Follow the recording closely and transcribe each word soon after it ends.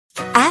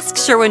Ask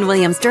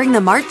Sherwin-Williams during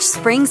the March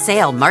Spring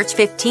Sale, March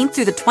 15th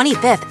through the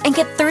 25th, and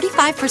get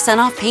 35%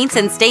 off paints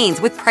and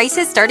stains with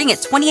prices starting at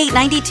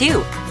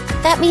 $28.92.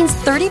 That means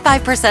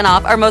 35%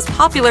 off our most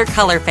popular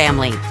color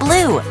family,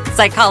 blue.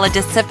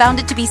 Psychologists have found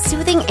it to be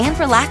soothing and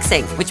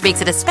relaxing, which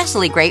makes it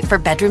especially great for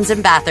bedrooms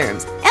and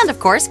bathrooms. And of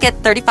course, get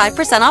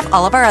 35% off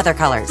all of our other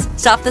colors.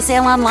 Shop the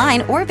sale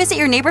online or visit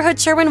your neighborhood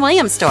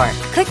Sherwin-Williams store.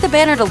 Click the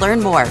banner to learn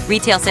more.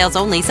 Retail sales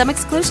only. Some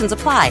exclusions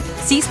apply.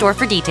 See store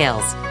for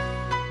details.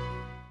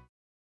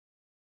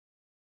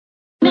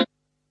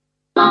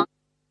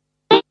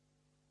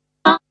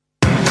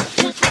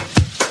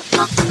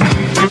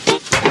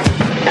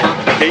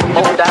 Came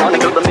on down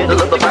into the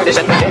middle of the party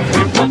center.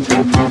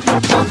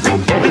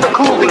 In the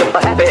cool wind of the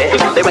happy,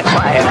 they went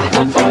quiet.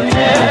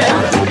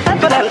 And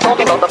began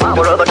talking about the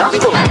power of the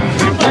gospel.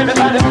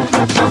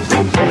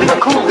 In the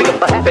cool wind of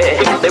the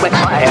happy, they went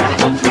quiet.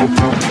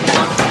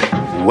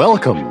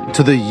 Welcome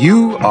to the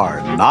You Are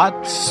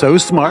Not So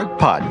Smart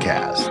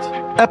podcast,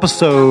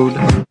 episode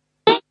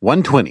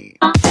 120.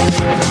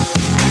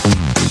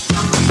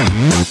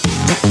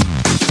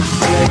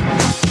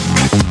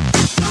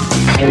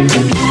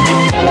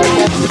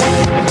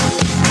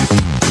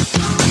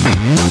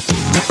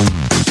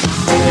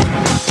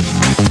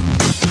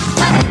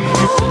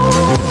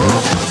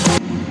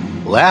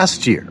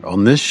 Last year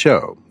on this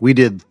show, we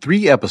did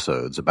 3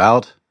 episodes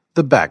about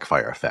the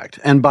backfire effect,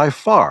 and by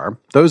far,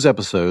 those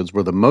episodes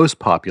were the most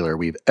popular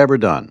we've ever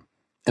done.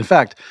 In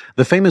fact,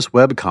 the famous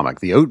webcomic,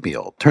 The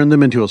Oatmeal, turned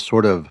them into a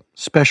sort of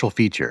special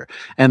feature,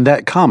 and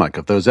that comic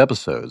of those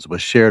episodes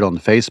was shared on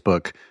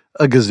Facebook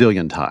a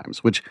gazillion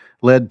times, which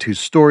led to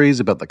stories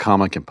about the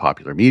comic in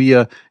popular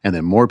media, and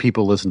then more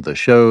people listened to the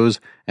shows,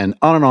 and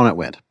on it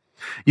went.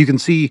 You can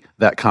see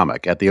that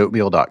comic at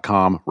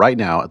theoatmeal.com right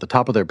now at the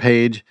top of their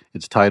page.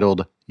 It's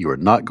titled, "You Are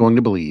Not Going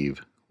to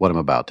Believe What I'm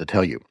About to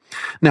Tell You."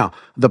 Now,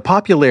 the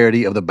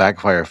popularity of the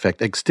backfire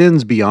effect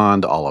extends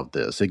beyond all of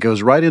this. It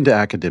goes right into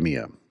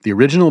academia. The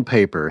original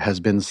paper has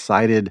been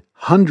cited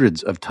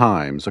hundreds of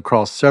times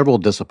across several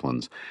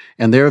disciplines,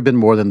 and there have been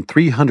more than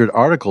 300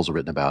 articles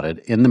written about it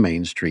in the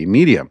mainstream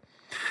media.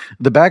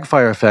 The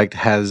backfire effect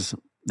has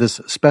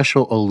this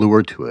special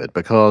allure to it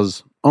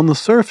because, on the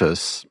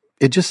surface,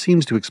 it just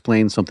seems to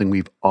explain something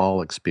we've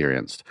all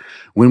experienced.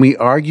 When we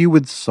argue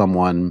with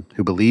someone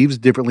who believes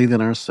differently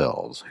than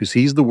ourselves, who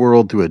sees the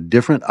world through a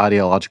different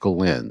ideological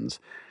lens,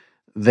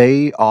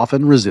 they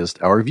often resist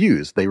our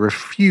views. They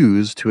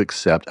refuse to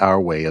accept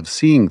our way of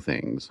seeing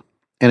things.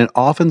 And it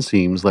often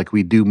seems like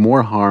we do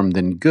more harm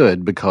than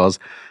good because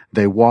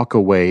they walk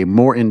away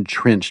more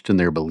entrenched in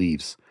their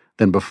beliefs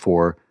than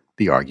before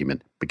the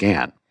argument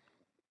began.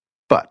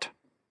 But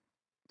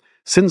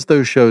since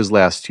those shows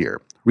last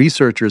year,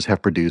 researchers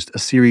have produced a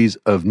series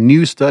of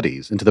new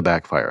studies into the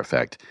backfire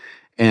effect,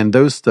 and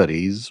those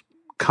studies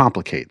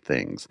complicate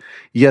things.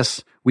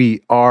 Yes,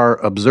 we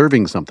are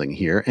observing something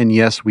here, and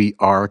yes, we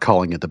are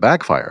calling it the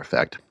backfire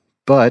effect,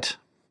 but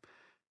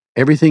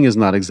everything is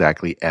not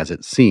exactly as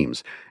it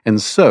seems.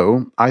 And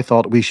so I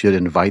thought we should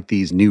invite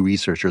these new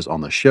researchers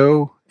on the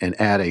show and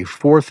add a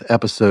 4th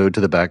episode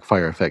to the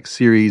backfire effect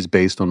series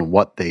based on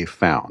what they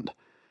found.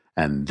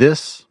 And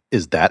this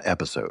is that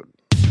episode.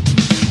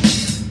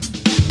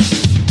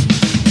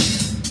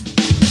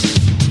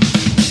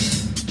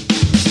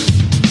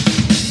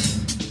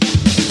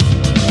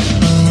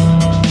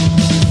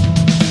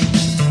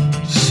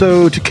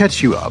 So, to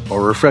catch you up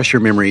or refresh your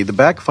memory, the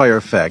backfire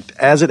effect,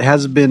 as it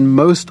has been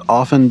most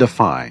often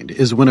defined,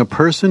 is when a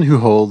person who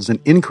holds an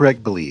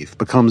incorrect belief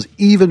becomes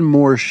even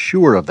more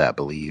sure of that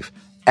belief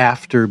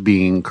after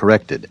being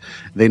corrected.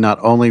 They not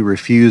only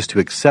refuse to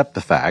accept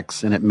the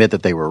facts and admit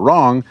that they were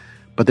wrong,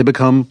 but they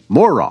become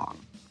more wrong.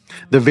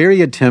 The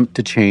very attempt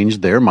to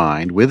change their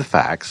mind with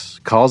facts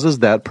causes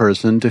that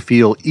person to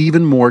feel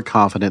even more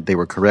confident they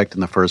were correct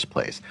in the first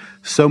place.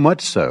 So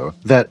much so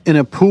that in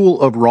a pool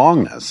of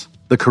wrongness,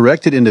 the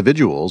corrected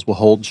individuals will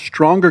hold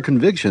stronger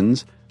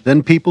convictions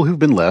than people who've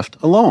been left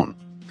alone.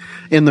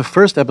 In the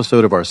first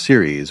episode of our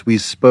series, we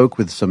spoke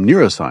with some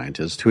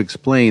neuroscientists to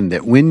explain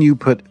that when you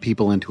put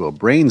people into a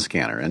brain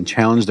scanner and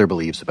challenge their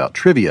beliefs about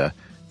trivia,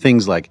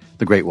 things like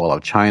the Great Wall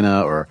of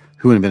China or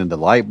who invented the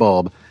light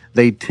bulb,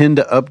 they tend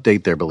to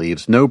update their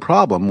beliefs no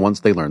problem once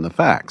they learn the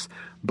facts.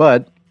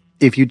 But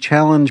if you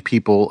challenge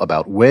people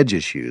about wedge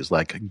issues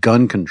like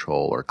gun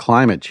control or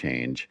climate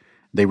change,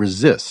 they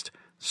resist,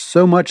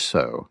 so much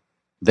so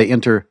they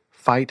enter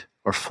fight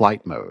or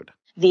flight mode.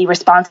 The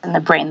response in the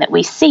brain that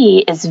we see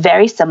is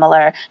very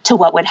similar to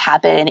what would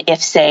happen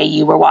if, say,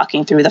 you were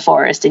walking through the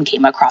forest and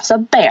came across a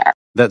bear.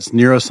 That's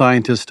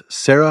neuroscientist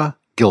Sarah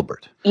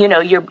Gilbert. You know,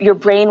 your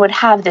brain would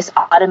have this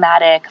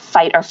automatic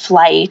fight or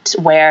flight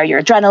where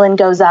your adrenaline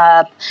goes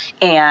up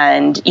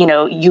and, you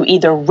know, you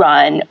either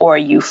run or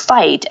you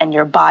fight and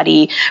your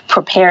body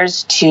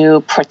prepares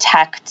to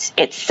protect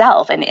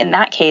itself. And in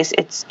that case,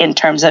 it's in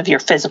terms of your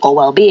physical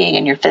well-being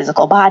and your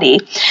physical body.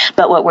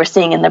 But what we're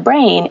seeing in the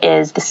brain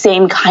is the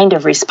same kind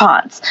of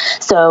response.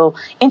 So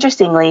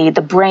interestingly,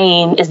 the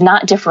brain is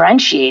not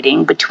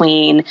differentiating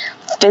between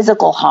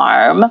physical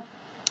harm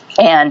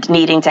and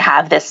needing to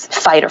have this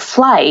fight or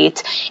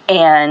flight,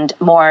 and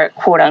more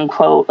quote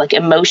unquote like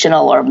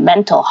emotional or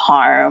mental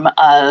harm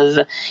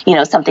of,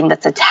 something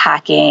that's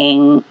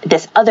attacking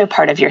this other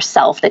part of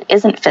yourself that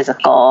isn't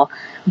physical.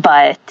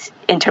 But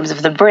in terms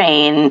of the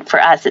brain, for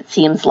us, it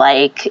seems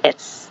like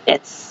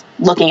it's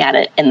looking at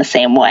it in the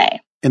same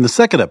way. In the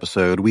second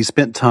episode, we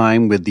spent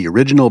time with the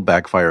original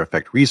Backfire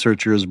Effect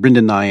researchers,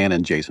 Brendan Nyhan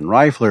and Jason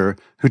Reifler,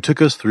 who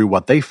took us through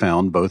what they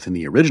found both in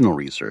the original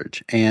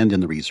research and in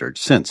the research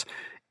since.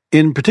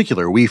 In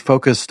particular, we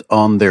focused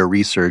on their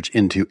research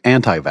into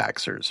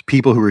anti-vaxxers,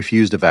 people who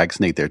refuse to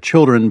vaccinate their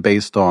children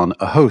based on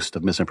a host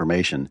of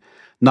misinformation.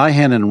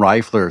 Nyhan and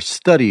Reifler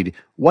studied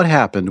what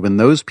happened when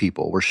those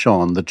people were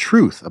shown the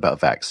truth about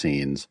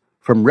vaccines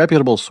from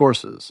reputable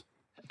sources.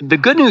 The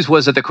good news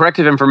was that the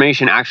corrective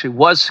information actually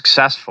was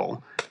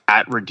successful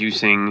at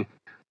reducing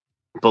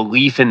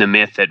belief in the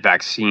myth that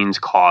vaccines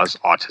cause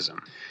autism.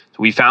 So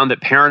we found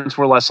that parents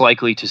were less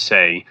likely to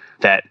say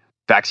that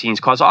vaccines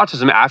cause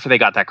autism after they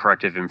got that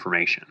corrective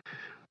information.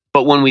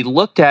 But when we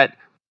looked at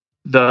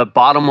the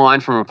bottom line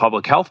from a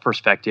public health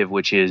perspective,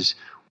 which is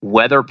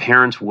whether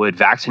parents would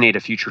vaccinate a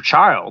future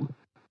child,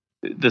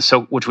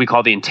 which we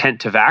call the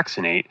intent to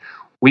vaccinate,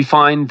 we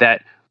find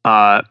that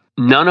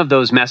none of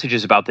those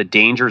messages about the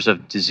dangers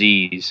of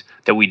disease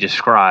that we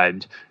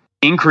described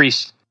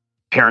increased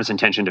parents'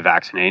 intention to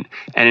vaccinate.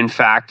 And in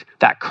fact,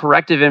 that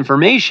corrective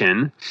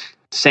information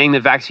saying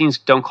that vaccines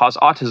don't cause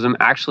autism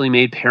actually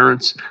made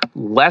parents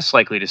less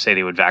likely to say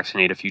they would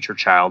vaccinate a future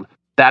child.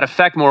 That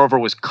effect, moreover,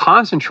 was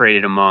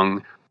concentrated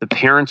among the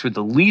parents with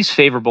the least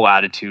favorable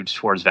attitudes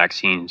towards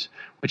vaccines,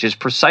 which is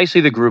precisely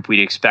the group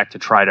we'd expect to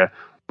try to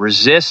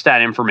resist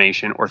that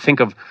information or think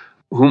of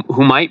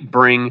who might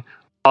bring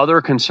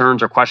other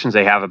concerns or questions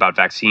they have about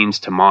vaccines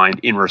to mind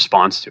in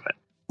response to it.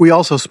 We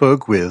also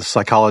spoke with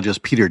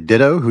psychologist Peter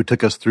Ditto, who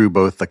took us through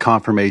both the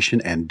confirmation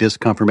and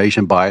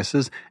disconfirmation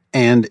biases.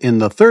 And in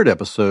the third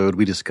episode,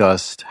 we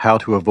discussed how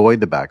to avoid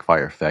the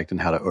backfire effect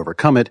and how to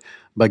overcome it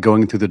by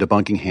going through the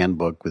debunking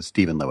handbook with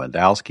Stephen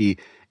Lewandowski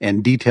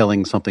and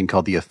detailing something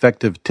called the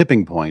effective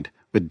tipping point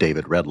with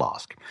David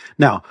Redlosk.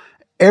 Now,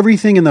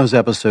 everything in those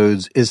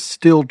episodes is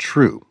still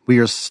true. We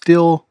are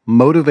still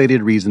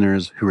motivated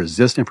reasoners who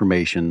resist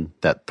information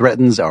that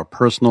threatens our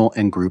personal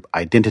and group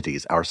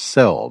identities,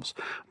 ourselves.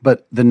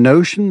 But the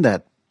notion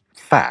that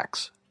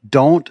facts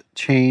don't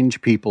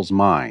change people's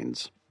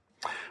minds,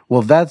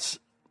 well, that's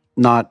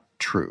not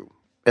true.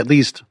 At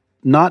least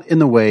not in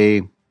the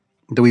way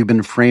that we've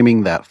been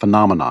framing that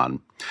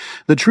phenomenon.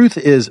 The truth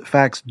is,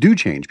 facts do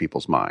change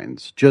people's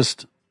minds,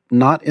 just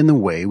not in the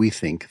way we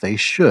think they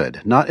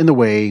should, not in the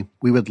way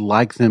we would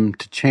like them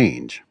to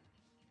change.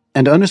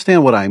 And to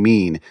understand what I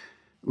mean,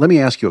 let me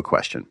ask you a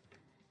question.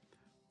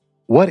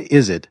 What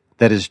is it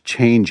that is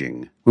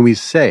changing when we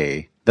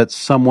say that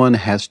someone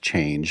has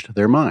changed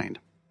their mind?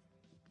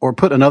 Or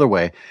put another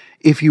way,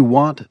 if you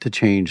want to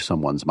change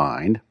someone's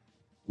mind,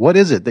 what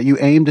is it that you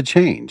aim to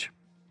change?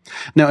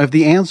 Now, if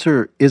the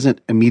answer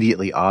isn't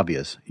immediately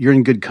obvious, you're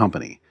in good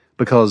company,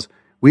 because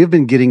we have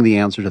been getting the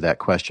answer to that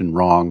question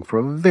wrong for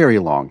a very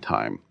long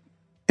time.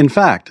 In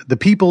fact, the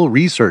people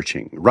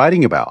researching,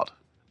 writing about,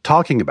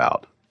 talking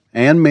about,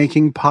 and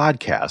making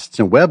podcasts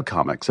and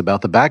webcomics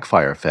about the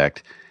backfire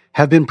effect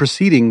have been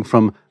proceeding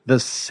from the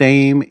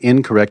same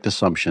incorrect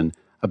assumption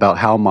about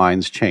how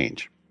minds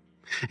change.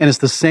 And it's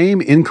the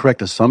same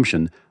incorrect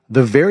assumption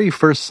the very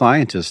first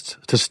scientists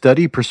to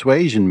study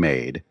persuasion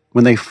made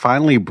when they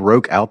finally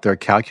broke out their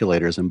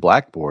calculators and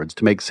blackboards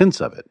to make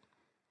sense of it.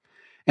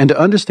 And to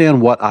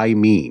understand what I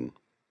mean,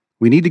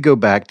 we need to go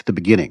back to the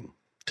beginning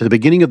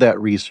of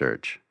that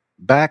research,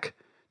 back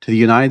to the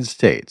United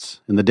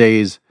States in the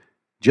days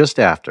just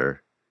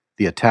after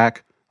the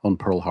attack on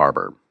Pearl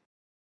Harbor.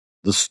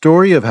 The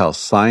story of how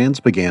science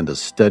began to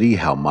study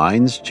how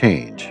minds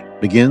change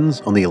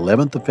begins on the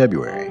 11th of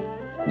February,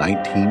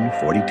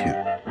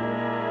 1942.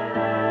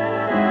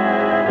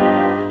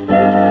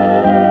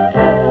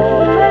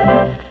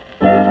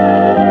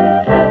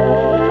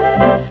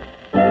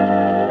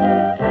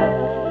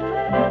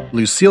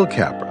 Lucille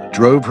Capra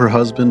drove her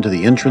husband to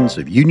the entrance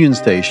of Union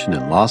Station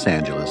in Los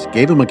Angeles,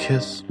 gave him a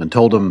kiss, and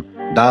told him,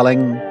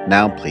 "Darling,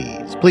 now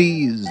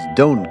please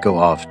don't go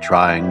off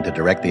trying to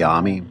direct the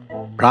Army.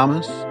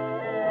 Promise?"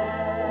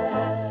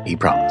 He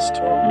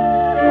promised.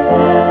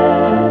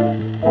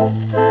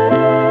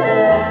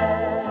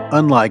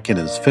 Unlike in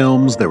his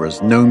films, there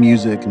was no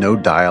music, no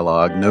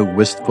dialogue, no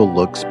wistful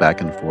looks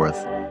back and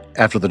forth.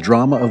 After the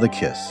drama of the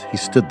kiss, he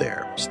stood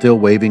there, still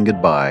waving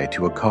goodbye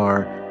to a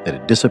car that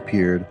had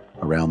disappeared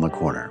around the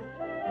corner.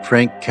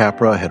 Frank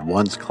Capra had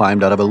once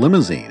climbed out of a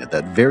limousine at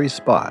that very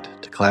spot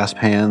to clasp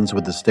hands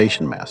with the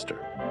station master,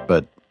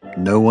 but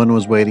no one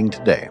was waiting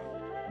today.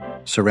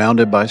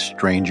 Surrounded by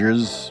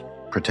strangers,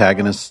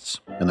 protagonists,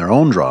 and their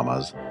own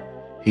dramas,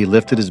 he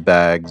lifted his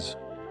bags,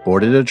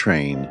 boarded a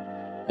train,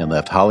 and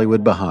left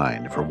Hollywood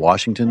behind for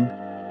Washington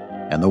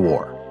and the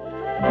war.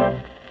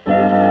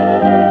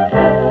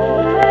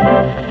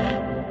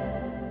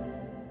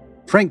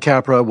 Frank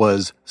Capra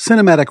was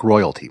cinematic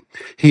royalty.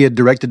 He had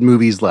directed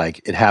movies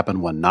like It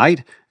Happened One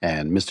Night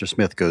and Mr.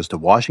 Smith Goes to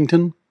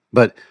Washington,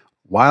 but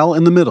while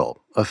in the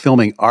middle of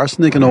filming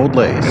Arsenic and Old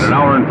Lace... In an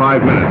hour and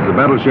 5 minutes, the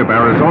battleship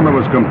Arizona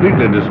was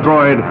completely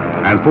destroyed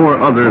and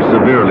 4 others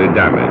severely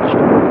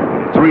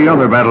damaged. 3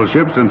 other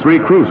battleships and 3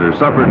 cruisers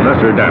suffered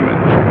lesser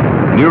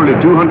damage. Nearly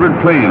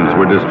 200 planes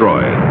were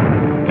destroyed.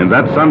 In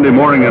that Sunday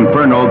morning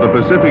inferno, the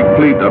Pacific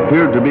Fleet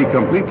appeared to be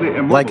completely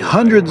immobilized. Like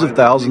hundreds of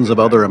thousands of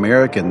other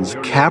Americans,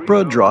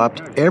 Capra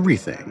dropped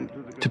everything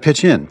to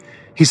pitch in.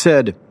 He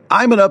said,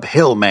 "I'm an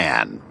uphill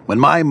man. When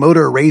my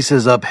motor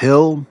races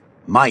uphill,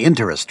 my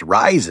interest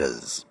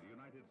rises."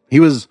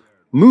 He was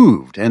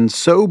moved and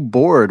so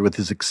bored with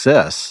his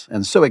success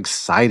and so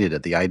excited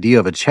at the idea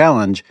of a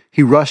challenge,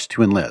 he rushed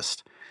to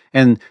enlist.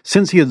 And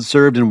since he had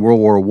served in World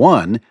War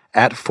I,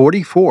 at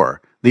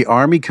 44, the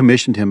Army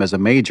commissioned him as a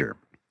major.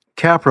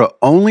 Capra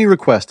only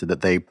requested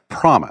that they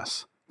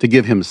promise to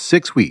give him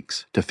 6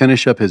 weeks to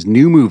finish up his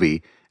new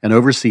movie and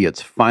oversee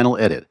its final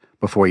edit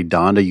before he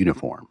donned a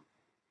uniform.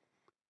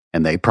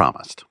 And they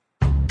promised.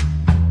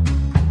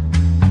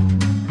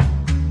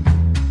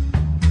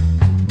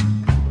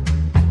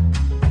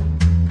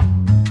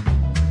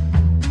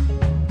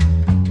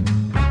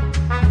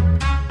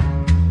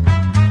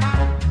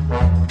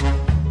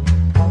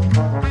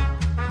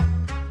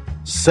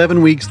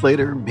 Seven weeks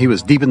later, he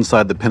was deep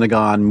inside the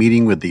Pentagon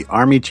meeting with the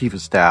Army Chief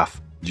of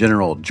Staff,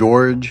 General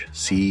George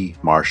C.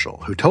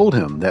 Marshall, who told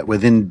him that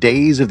within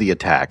days of the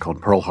attack on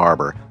Pearl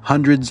Harbor,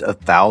 hundreds of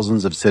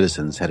thousands of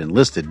citizens had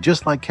enlisted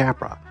just like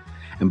Capra.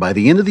 And by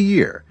the end of the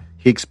year,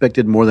 he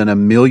expected more than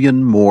 1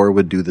 million more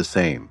would do the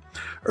same.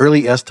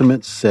 Early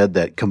estimates said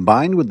that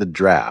combined with the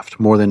draft,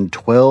 more than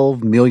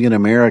 12 million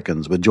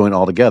Americans would join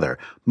altogether,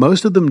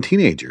 most of them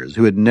teenagers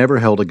who had never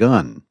held a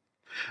gun.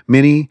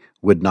 Many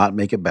would not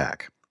make it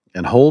back,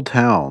 and whole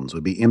towns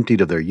would be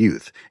emptied of their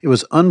youth. It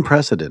was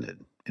unprecedented,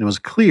 and it was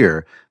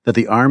clear that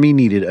the Army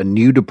needed a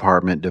new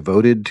department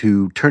devoted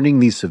to turning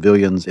these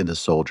civilians into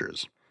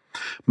soldiers.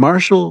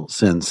 Marshall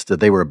sensed that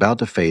they were about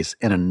to face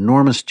an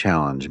enormous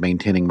challenge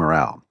maintaining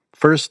morale.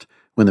 First,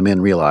 when the men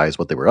realized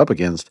what they were up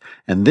against,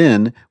 and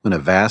then when a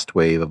vast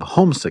wave of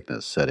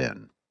homesickness set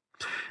in.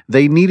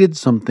 They needed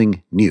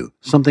something new,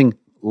 something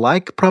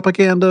like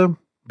propaganda,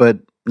 but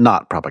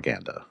not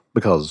propaganda,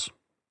 because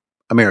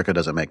America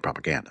doesn't make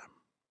propaganda.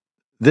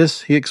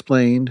 This, he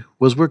explained,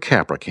 was where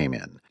Capra came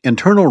in.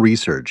 Internal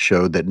research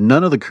showed that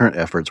none of the current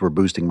efforts were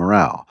boosting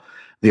morale.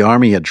 The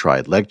Army had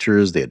tried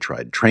lectures, they had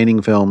tried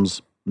training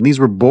films, and these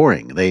were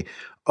boring. They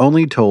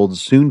only told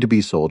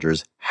soon-to-be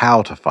soldiers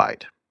how to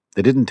fight.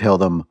 They didn't tell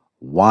them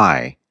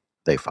why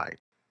they fight.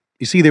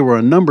 You see, there were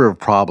a number of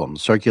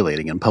problems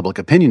circulating in public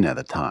opinion at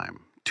the time,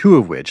 2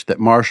 of which that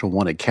Marshall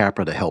wanted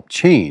Capra to help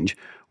change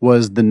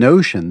was the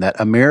notion that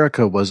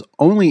America was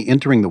only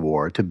entering the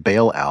war to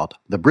bail out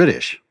the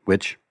British,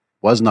 which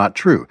was not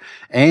true.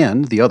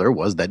 And the other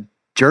was that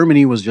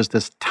Germany was just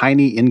this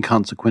tiny,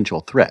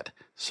 inconsequential threat,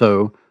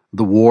 so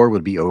the war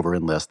would be over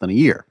in less than a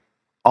year.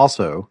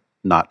 Also,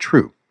 not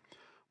true.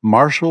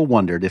 Marshall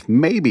wondered if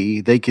maybe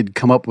they could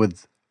come up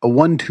with a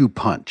 1-2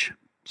 punch,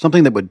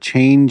 something that would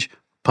change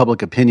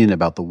public opinion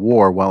about the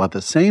war while at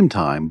the same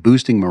time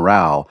boosting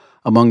morale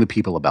among the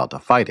people about to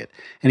fight it.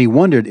 And he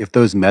wondered if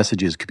those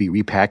messages could be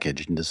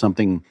repackaged into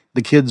something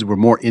the kids were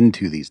more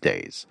into these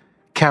days.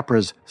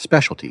 Capra's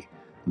specialty.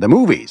 The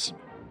movies.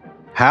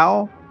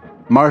 How?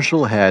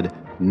 Marshall had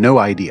no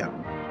idea.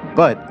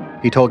 But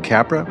he told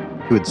Capra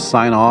he would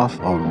sign off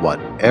on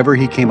whatever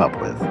he came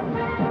up with.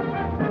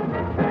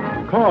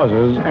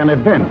 Causes and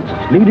events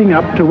leading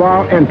up to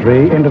our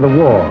entry into the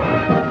war.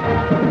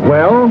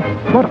 Well,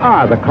 what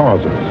are the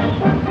causes?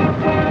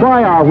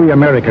 Why are we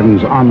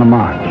Americans on the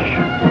march?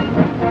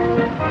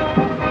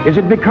 Is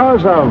it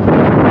because of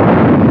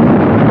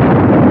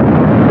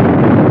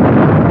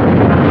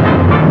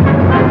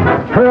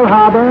Pearl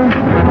Harbor?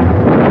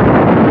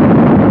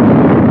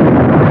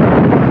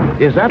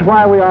 Is that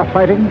why we are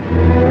fighting?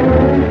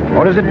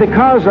 Or is it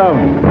because of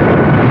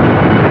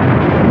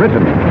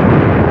Britain?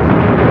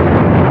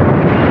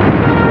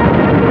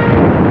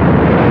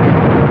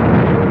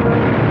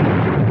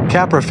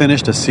 Capra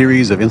finished a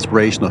series of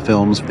inspirational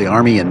films for the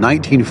Army in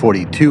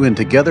 1942, and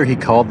together he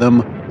called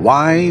them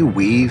Why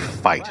We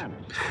Fight.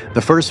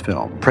 The first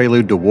film,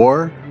 Prelude to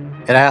War,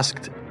 it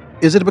asked,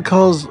 is it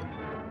because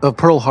of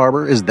Pearl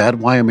Harbor? Is that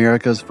why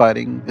America is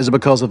fighting? Is it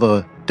because of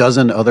a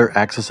dozen other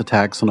Axis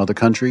attacks on other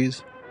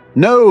countries?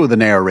 No, the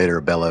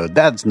narrator bellowed,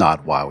 that's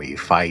not why we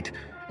fight.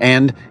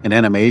 And an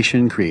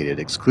animation created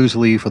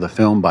exclusively for the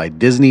film by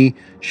Disney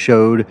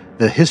showed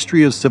the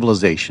history of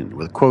civilization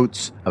with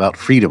quotes about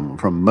freedom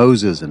from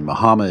Moses and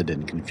Muhammad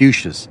and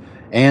Confucius,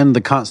 and the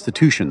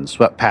Constitution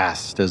swept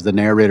past as the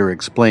narrator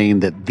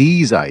explained that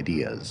these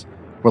ideas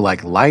were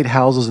like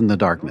lighthouses in the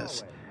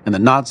darkness, and the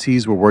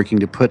Nazis were working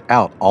to put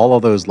out all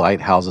of those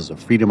lighthouses of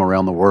freedom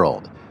around the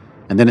world.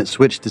 And then it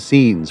switched to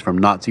scenes from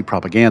Nazi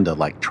propaganda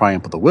like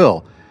Triumph of the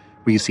Will,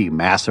 where you see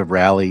massive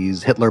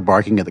rallies, Hitler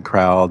barking at the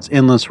crowds,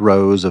 endless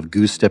rows of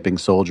goose-stepping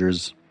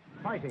soldiers.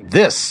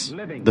 This,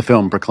 the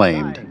film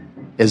proclaimed,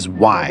 is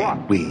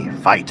why we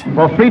fight.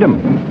 For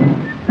freedom,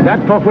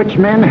 that for which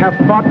men have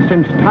fought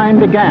since time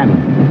began,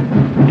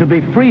 to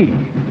be free.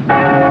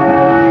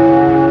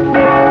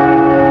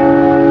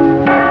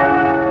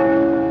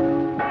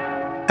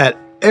 At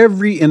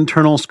every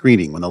internal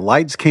screening, when the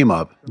lights came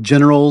up,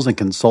 generals and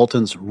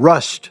consultants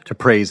rushed to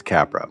praise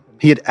Capra.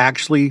 He had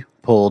actually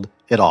pulled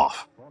it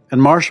off. And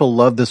Marshall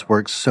loved this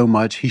work so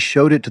much, he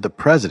showed it to the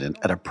president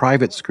at a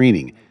private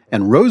screening,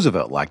 and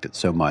Roosevelt liked it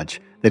so much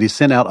that he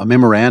sent out a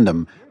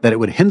memorandum that it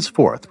would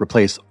henceforth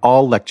replace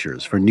all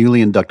lectures for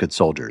newly inducted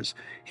soldiers.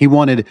 He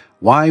wanted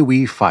Why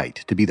We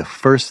Fight to be the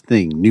first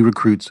thing new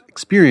recruits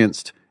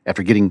experienced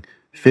after getting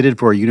fitted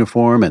for a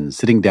uniform and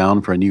sitting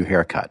down for a new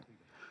haircut.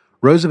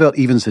 Roosevelt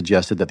even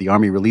suggested that the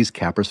Army release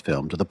Capra's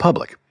film to the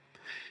public.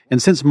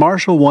 And since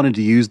Marshall wanted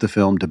to use the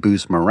film to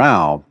boost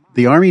morale,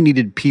 the Army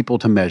needed people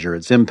to measure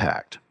its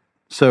impact.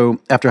 So,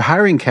 after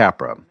hiring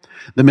Capra,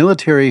 the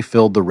military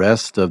filled the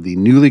rest of the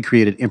newly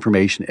created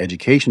Information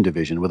Education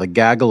Division with a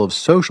gaggle of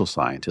social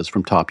scientists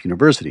from top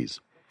universities.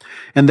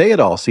 And they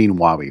had all seen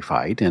Why We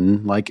Fight,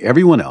 and like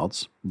everyone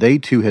else, they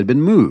too had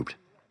been moved.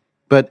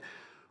 But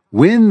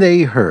when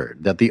they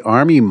heard that the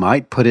Army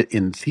might put it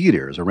in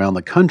theaters around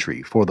the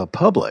country for the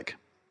public,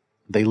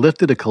 they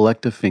lifted a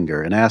collective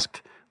finger and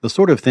asked the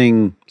sort of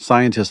thing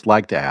scientists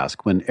like to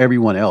ask when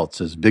everyone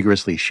else is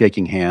vigorously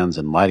shaking hands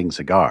and lighting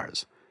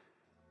cigars.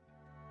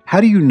 How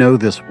do you know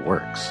this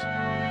works?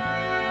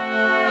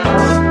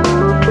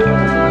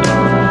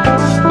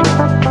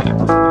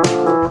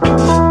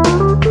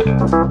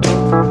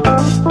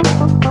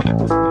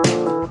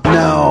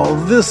 Now,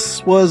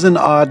 this was an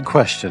odd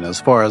question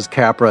as far as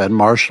Capra and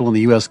Marshall and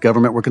the U.S.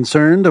 government were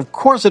concerned. Of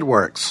course it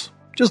works.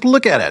 Just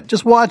look at it.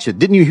 Just watch it.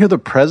 Didn't you hear the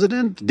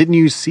president? Didn't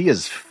you see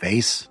his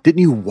face? Didn't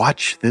you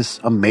watch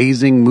this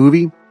amazing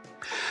movie?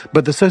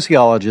 But the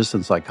sociologists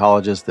and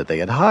psychologists that they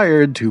had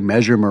hired to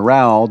measure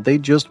morale, they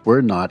just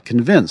were not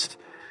convinced.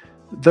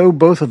 Though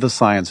both of the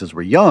sciences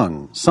were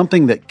young,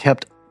 something that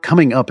kept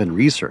coming up in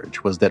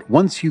research was that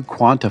once you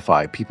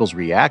quantify people's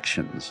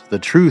reactions, the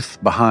truth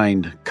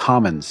behind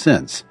common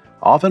sense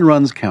often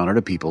runs counter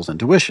to people's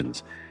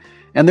intuitions.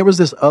 And there was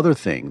this other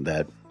thing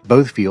that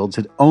both fields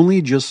had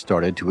only just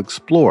started to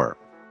explore: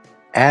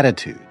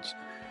 attitudes.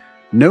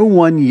 No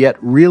one yet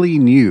really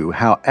knew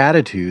how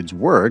attitudes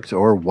worked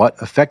or what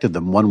affected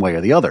them one way or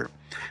the other.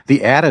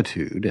 The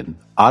attitude, an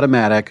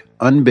automatic,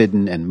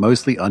 unbidden, and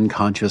mostly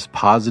unconscious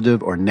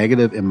positive or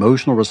negative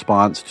emotional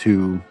response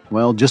to,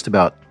 well, just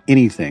about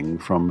anything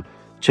from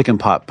chicken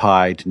pot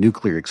pie to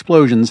nuclear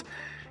explosions,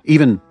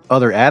 even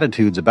other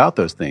attitudes about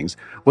those things,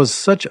 was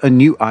such a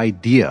new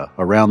idea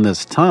around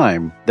this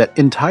time that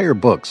entire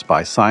books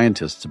by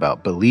scientists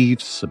about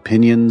beliefs,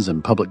 opinions,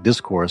 and public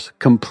discourse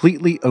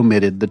completely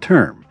omitted the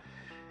term.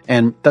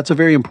 And that's a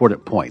very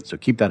important point, so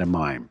keep that in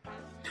mind.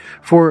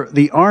 For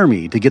the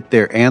Army to get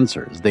their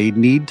answers, they'd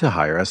need to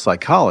hire a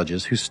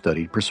psychologist who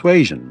studied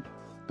persuasion.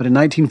 But in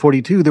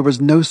 1942, there was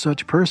no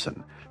such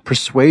person.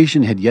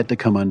 Persuasion had yet to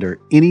come under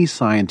any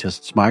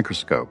scientist's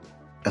microscope.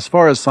 As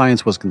far as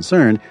science was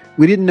concerned,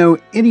 we didn't know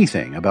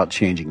anything about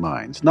changing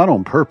minds, not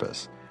on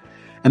purpose.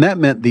 And that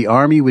meant the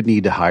Army would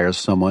need to hire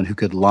someone who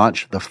could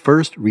launch the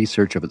first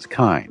research of its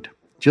kind,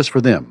 just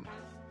for them.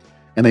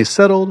 And they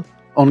settled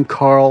on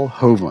Carl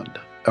Hovland,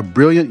 a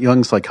brilliant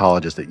young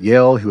psychologist at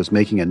Yale who was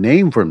making a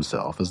name for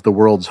himself as the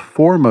world's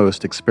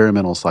foremost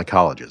experimental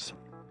psychologist.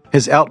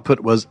 His output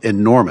was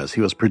enormous.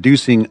 He was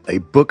producing a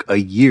book a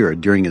year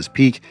during his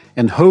peak,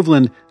 and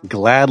Hovland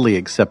gladly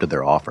accepted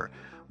their offer.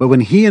 But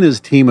when he and his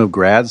team of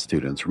grad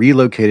students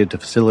relocated to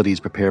facilities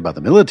prepared by the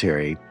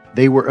military,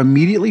 they were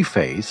immediately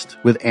faced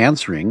with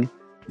answering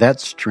that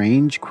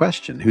strange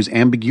question whose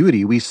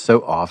ambiguity we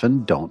so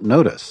often don't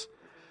notice.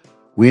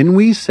 When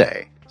we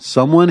say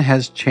someone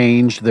has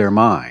changed their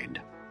mind,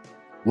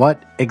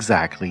 what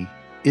exactly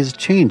is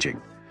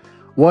changing?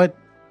 What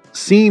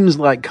seems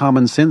like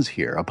common sense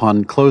here,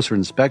 upon closer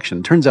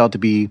inspection, turns out to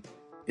be,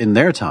 in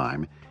their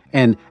time,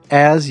 an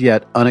as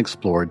yet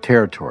unexplored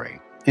territory.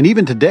 And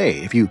even today,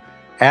 if you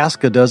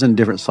ask a dozen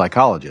different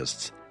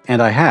psychologists,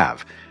 and I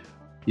have,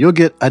 you'll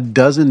get a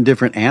dozen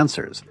different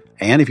answers.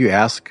 And if you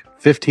ask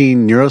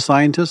 15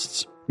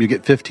 neuroscientists, you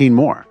get 15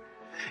 more.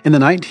 In the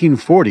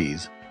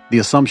 1940s, the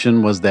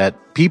assumption was that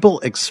people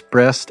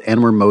expressed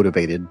and were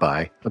motivated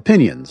by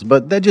opinions,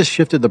 but that just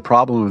shifted the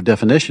problem of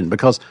definition,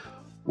 because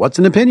what's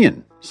an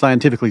opinion,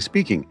 scientifically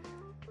speaking?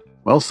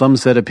 Well, some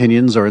said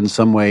opinions are in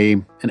some way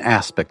an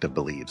aspect of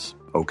beliefs.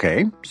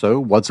 Okay, so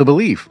what's a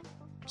belief,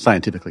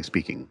 scientifically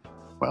speaking?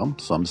 Well,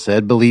 some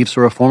said beliefs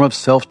are a form of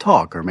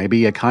self-talk, or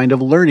maybe a kind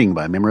of learning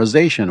by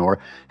memorization, or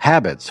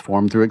habits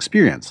formed through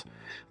experience.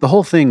 The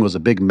whole thing was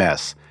a big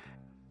mess.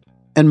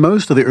 And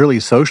most of the early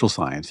social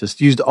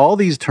scientists used all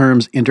these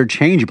terms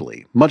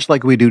interchangeably, much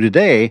like we do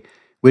today,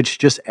 which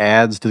just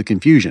adds to the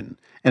confusion.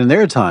 And in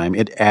their time,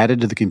 it added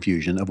to the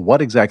confusion of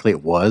what exactly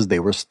it was they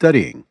were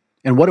studying,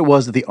 and what it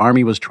was that the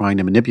Army was trying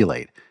to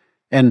manipulate,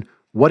 and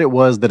what it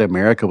was that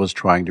America was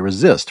trying to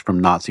resist from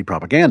Nazi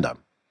propaganda.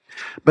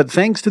 But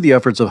thanks to the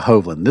efforts of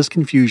Hovland, this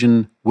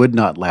confusion would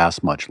not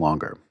last much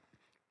longer.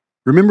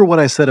 Remember what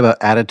I said about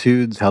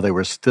attitudes, how they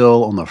were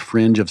still on the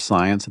fringe of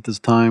science at this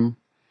time?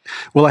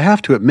 Well, I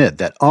have to admit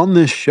that on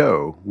this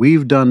show,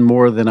 we've done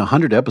more than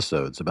 100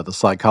 episodes about the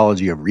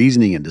psychology of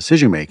reasoning and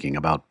decision-making,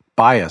 about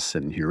bias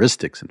and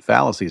heuristics and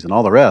fallacies and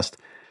all the rest,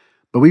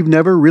 but we've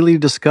never really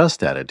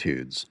discussed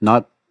attitudes,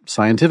 not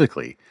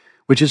scientifically,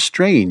 which is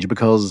strange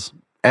because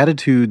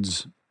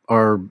attitudes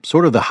are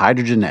sort of the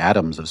hydrogen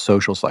atoms of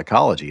social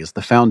psychology. It's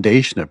the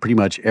foundation of pretty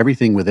much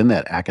everything within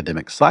that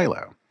academic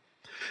silo.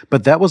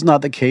 But that was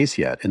not the case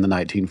yet in the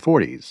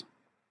 1940s.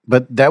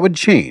 But that would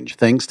change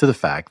thanks to the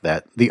fact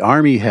that the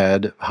Army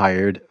had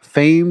hired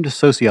famed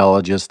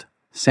sociologist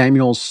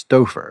Samuel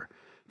Stouffer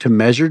to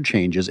measure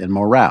changes in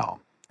morale.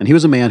 And he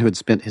was a man who had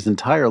spent his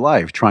entire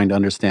life trying to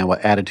understand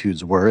what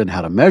attitudes were and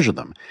how to measure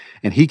them.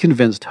 And he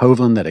convinced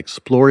Hovland that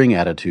exploring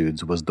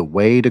attitudes was the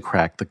way to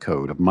crack the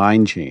code of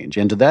mind change.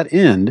 And to that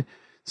end,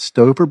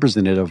 Stouffer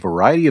presented a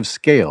variety of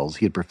scales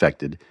he had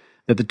perfected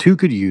that the two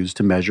could use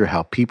to measure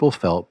how people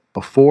felt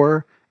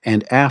before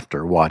and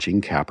after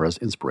watching Capra's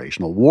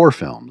inspirational war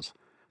films.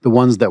 The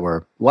ones that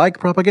were like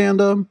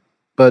propaganda,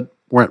 but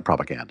weren't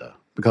propaganda,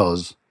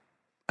 because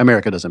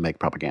America doesn't make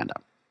propaganda.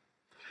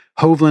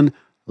 Hovland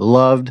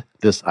loved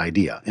this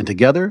idea, and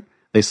together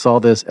they saw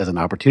this as an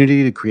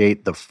opportunity to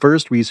create the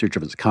first research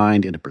of its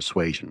kind into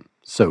persuasion.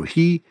 So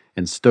he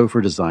and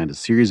Stouffer designed a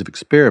series of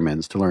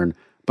experiments to learn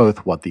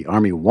both what the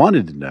Army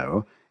wanted to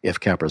know, if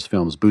Capra's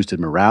films boosted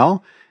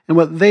morale, and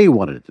what they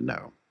wanted to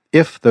know,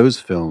 if those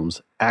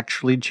films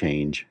actually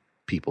change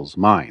people's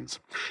minds.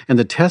 And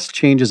to test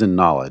changes in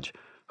knowledge,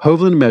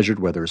 Hovland measured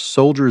whether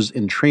soldiers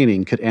in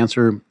training could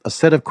answer a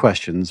set of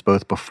questions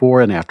both before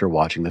and after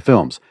watching the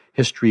films,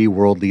 history,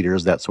 world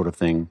leaders, that sort of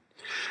thing.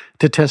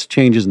 To test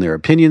changes in their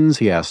opinions,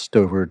 he asked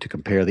Stouffer to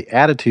compare the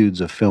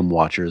attitudes of film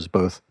watchers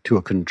both to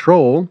a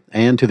control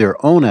and to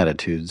their own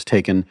attitudes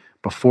taken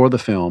before the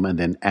film and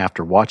then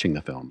after watching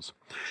the films.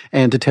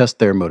 And to test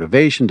their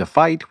motivation to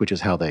fight, which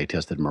is how they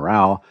tested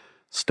morale,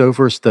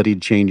 Stouffer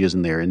studied changes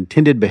in their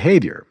intended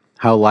behavior,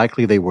 how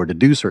likely they were to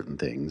do certain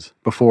things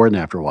before and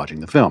after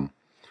watching the film.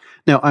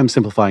 Now, I'm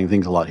simplifying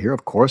things a lot here,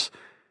 of course.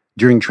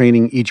 During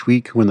training each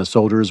week, when the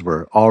soldiers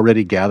were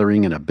already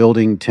gathering in a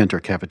building, tent, or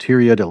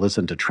cafeteria to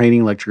listen to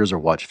training lectures or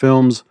watch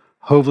films,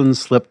 Hovland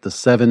slipped the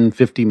 7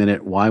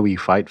 50-minute Why We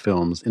Fight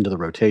films into the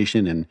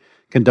rotation and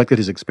conducted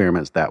his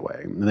experiments that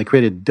way. And they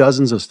created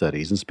dozens of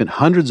studies and spent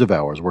hundreds of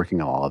hours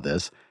working on all of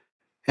this.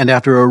 And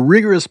after a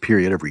rigorous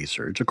period of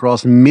research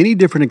across many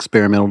different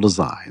experimental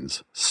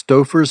designs,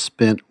 Stouffer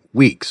spent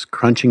weeks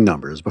crunching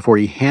numbers before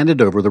he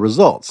handed over the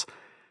results.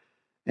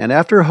 And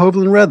after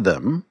Hovland read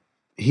them,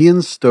 he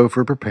and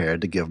Stouffer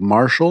prepared to give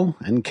Marshall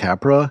and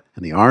Capra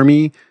and the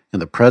Army and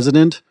the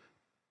President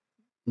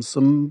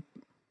some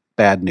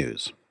bad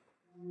news.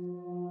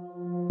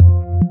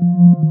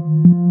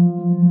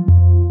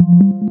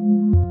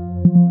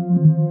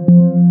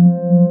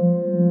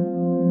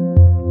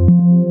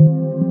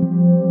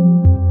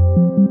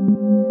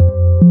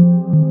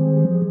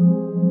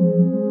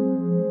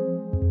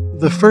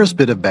 The first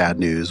bit of bad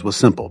news was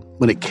simple.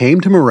 When it came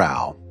to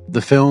morale,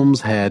 the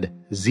films had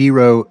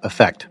zero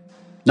effect.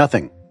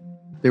 Nothing.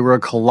 They were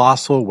a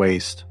colossal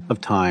waste of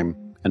time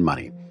and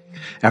money.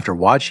 After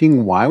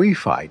watching Why We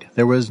Fight,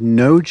 there was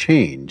no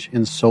change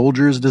in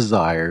soldiers'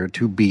 desire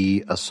to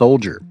be a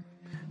soldier,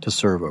 to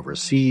serve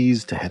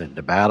overseas, to head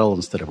into battle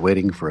instead of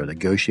waiting for a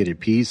negotiated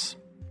peace.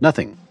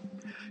 Nothing.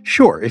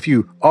 Sure, if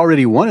you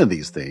already wanted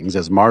these things,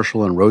 as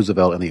Marshall and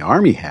Roosevelt and the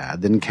Army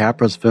had, then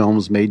Capra's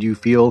films made you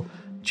feel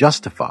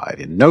justified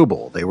and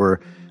noble. They were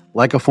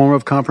like a form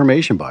of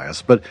confirmation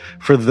bias. But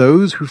for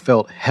those who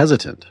felt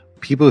hesitant,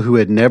 people who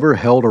had never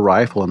held a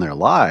rifle in their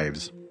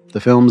lives, the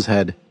films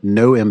had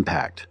no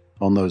impact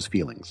on those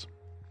feelings.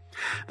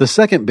 The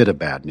second bit of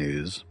bad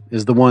news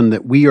is the one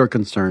that we are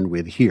concerned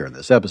with here in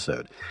this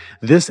episode.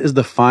 This is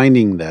the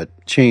finding that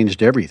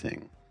changed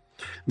everything.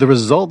 The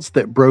results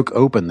that broke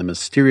open the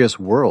mysterious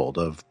world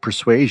of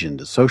persuasion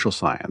to social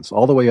science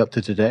all the way up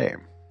to today.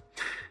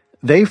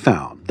 They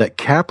found that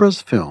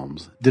Capra's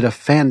films did a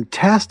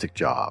fantastic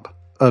job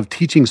of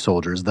teaching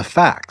soldiers the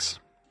facts.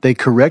 They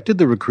corrected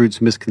the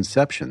recruits'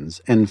 misconceptions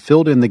and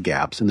filled in the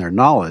gaps in their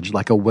knowledge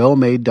like a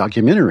well-made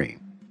documentary.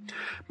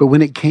 But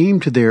when it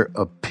came to their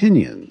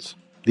opinions,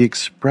 the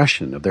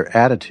expression of their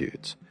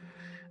attitudes,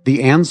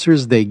 the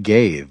answers they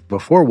gave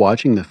before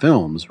watching the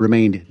films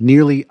remained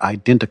nearly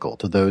identical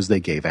to those they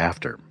gave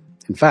after.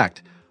 In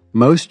fact,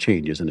 most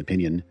changes in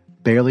opinion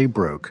barely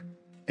broke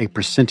a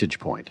percentage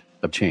point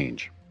of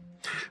change.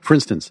 For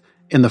instance,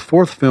 in the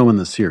fourth film in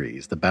the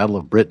series, The Battle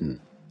of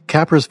Britain,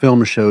 Capra's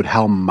film showed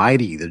how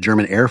mighty the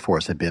German Air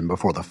Force had been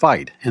before the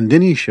fight, and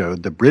then he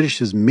showed the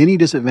British's many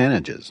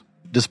disadvantages.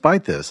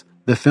 Despite this,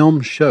 the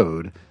film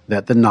showed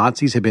that the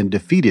Nazis had been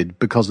defeated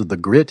because of the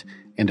grit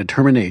and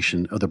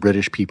determination of the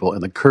British people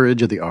and the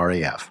courage of the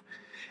RAF.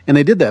 And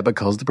they did that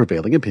because the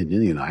prevailing opinion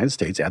in the United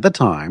States at the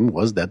time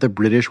was that the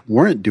British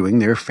weren't doing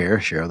their fair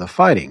share of the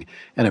fighting,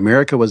 and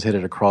America was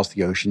headed across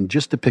the ocean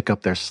just to pick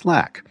up their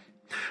slack.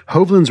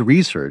 Hovland's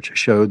research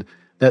showed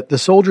that the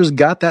soldiers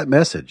got that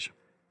message.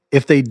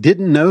 If they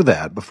didn't know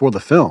that before the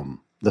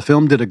film, The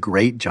film did a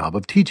great job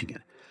of teaching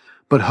it.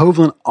 But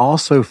Hovland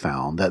also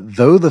found that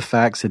though the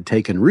facts had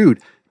taken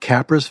root,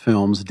 Capra's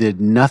films did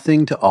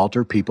nothing to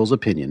alter people's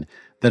opinion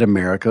that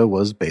America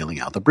was bailing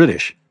out the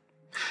British.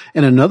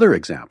 In another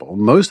example,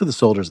 most of the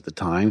soldiers at the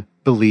time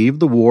believed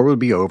the war would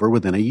be over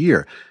within a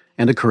year,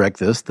 and to correct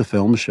this, the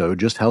film showed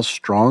just how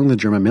strong the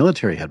German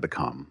military had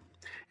become.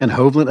 And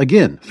Hovland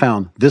again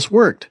found this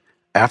worked.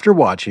 After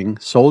watching,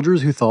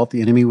 soldiers who thought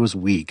the enemy was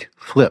weak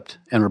flipped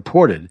and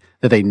reported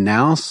that they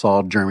now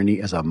saw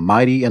Germany as a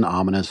mighty and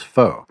ominous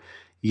foe.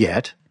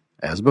 Yet,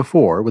 as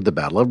before with the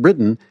Battle of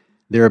Britain,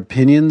 their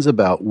opinions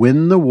about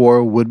when the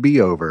war would be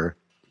over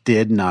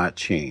did not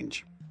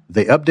change.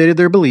 They updated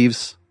their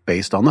beliefs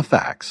based on the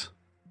facts,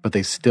 but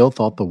they still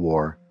thought the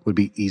war would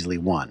be easily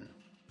won.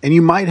 And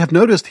you might have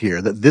noticed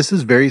here that this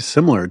is very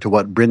similar to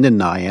what Brendan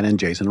Nyhan and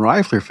Jason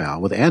Reifler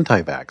found with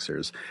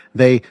anti-vaxxers.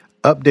 They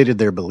updated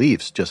their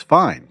beliefs just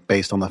fine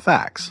based on the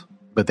facts,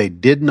 but they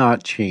did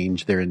not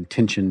change their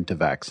intention to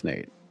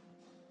vaccinate.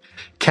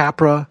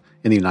 Capra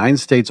in the United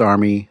States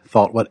Army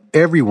thought what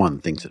everyone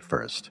thinks at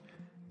first.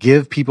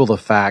 Give people the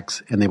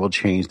facts and they will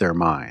change their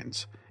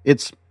minds.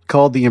 It's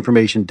called the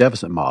information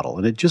deficit model,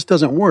 and it just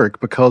doesn't work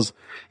because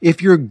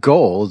if your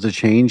goal is to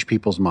change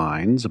people's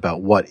minds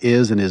about what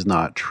is and is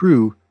not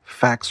true,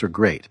 facts are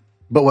great.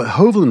 But what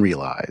Hovland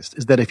realized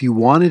is that if you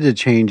wanted to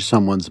change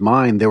someone's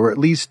mind, there were at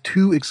least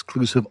two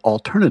exclusive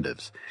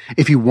alternatives.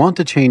 If you want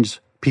to change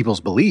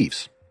people's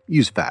beliefs,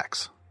 use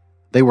facts.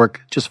 They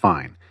work just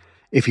fine.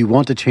 If you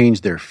want to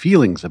change their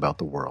feelings about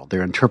the world,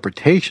 their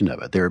interpretation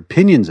of it, their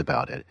opinions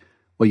about it,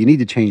 well, you need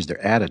to change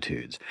their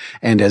attitudes.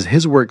 And as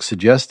his work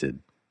suggested,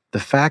 the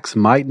facts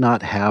might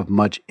not have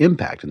much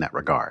impact in that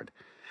regard.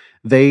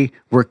 They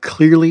were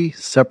clearly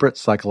separate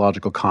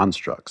psychological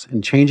constructs,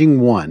 and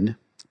changing one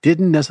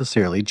didn't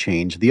necessarily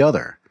change the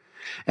other.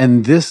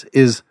 And this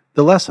is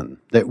the lesson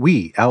that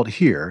we out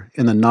here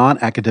in the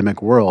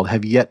non-academic world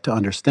have yet to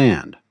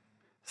understand.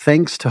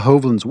 Thanks to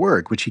Hovland's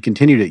work, which he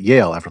continued at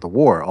Yale after the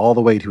war all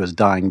the way to his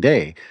dying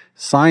day,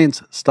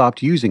 science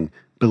stopped using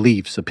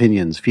beliefs,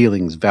 opinions,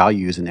 feelings,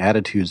 values, and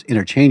attitudes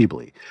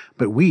interchangeably.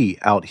 But we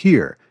out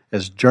here,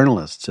 as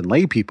journalists and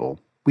lay people,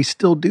 we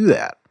still do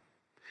that.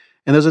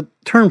 And there's a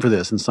term for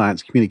this in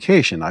science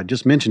communication I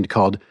just mentioned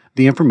called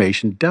the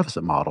information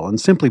deficit model. And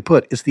simply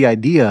put, it's the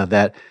idea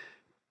that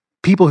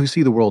people who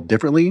see the world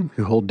differently,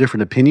 who hold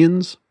different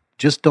opinions,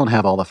 just don't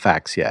have all the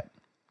facts yet.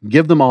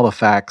 Give them all the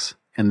facts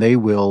and they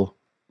will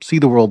see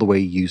the world the way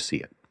you see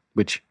it,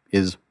 which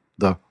is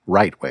the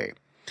right way.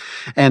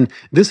 And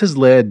this has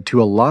led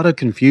to a lot of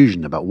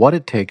confusion about what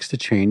it takes to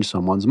change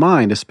someone's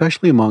mind,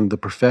 especially among the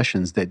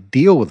professions that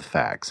deal with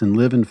facts and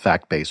live in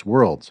fact-based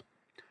worlds.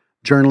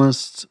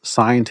 Journalists,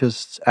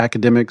 scientists,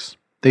 academics,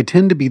 they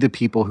tend to be the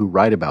people who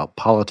write about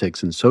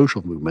politics and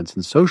social movements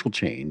and social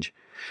change.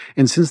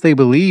 And since they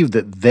believe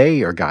that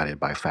they are guided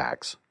by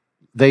facts,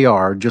 they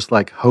are, just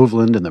like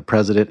Hovland and the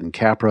President and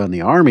Capra and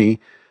the Army,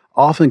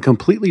 often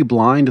completely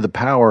blind to the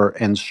power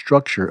and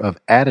structure of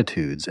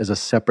attitudes as a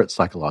separate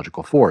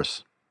psychological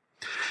force.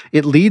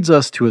 It leads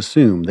us to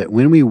assume that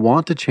when we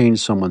want to change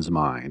someone's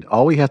mind,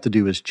 all we have to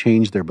do is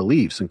change their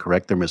beliefs and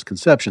correct their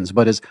misconceptions.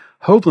 But as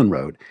Hovland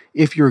wrote,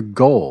 if your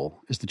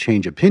goal is to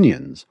change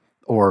opinions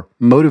or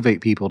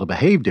motivate people to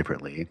behave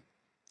differently,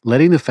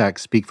 letting the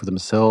facts speak for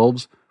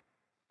themselves,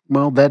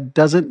 well, that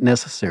doesn't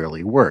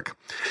necessarily work.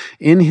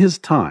 In his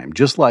time,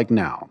 just like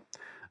now,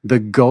 the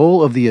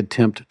goal of the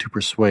attempt to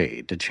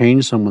persuade, to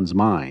change someone's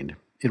mind,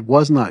 it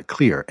was not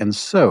clear. And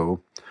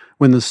so,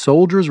 when the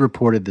soldiers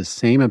reported the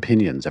same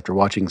opinions after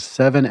watching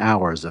 7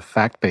 hours of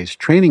fact-based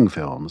training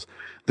films,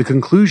 the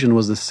conclusion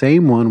was the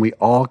same one we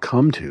all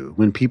come to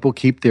when people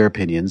keep their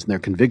opinions and their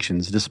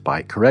convictions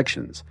despite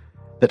corrections,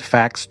 that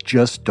facts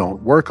just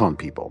don't work on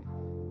people.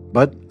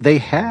 But they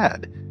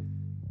had,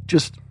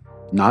 just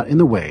not in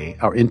the way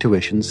our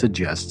intuition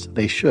suggests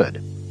they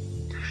should.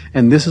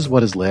 And this is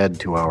what has led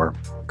to our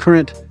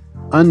current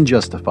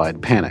unjustified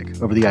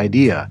panic over the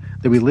idea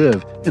that we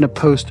live in a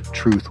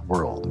post-truth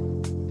world.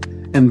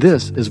 And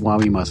this is why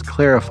we must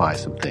clarify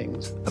some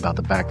things about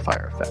the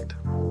backfire effect.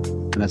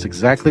 And that's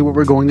exactly what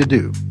we're going to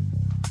do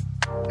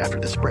after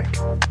this break.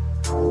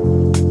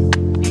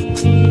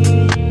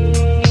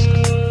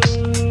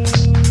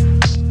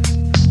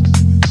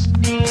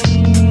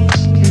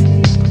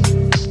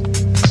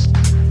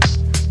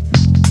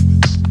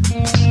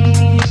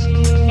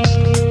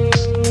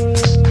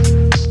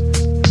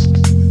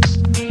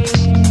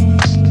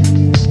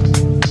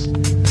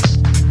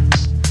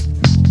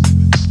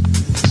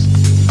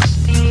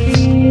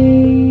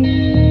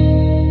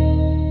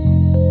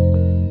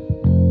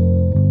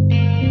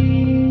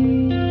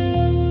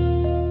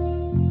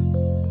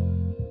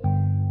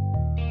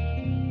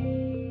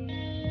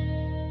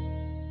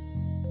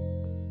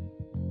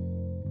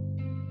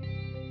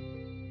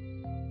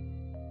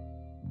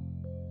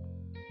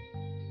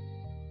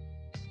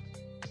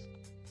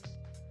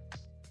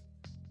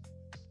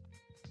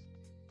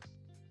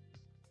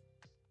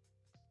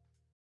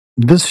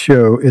 This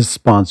show is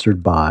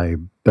sponsored by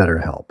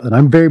BetterHelp, and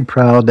I'm very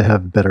proud to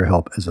have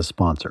BetterHelp as a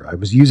sponsor. I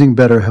was using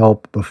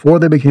BetterHelp before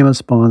they became a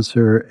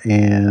sponsor,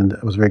 and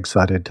I was very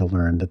excited to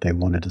learn that they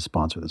wanted to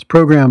sponsor this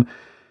program.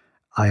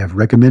 I have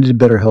recommended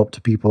BetterHelp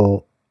to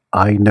people.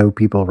 I know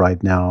people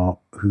right now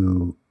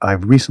who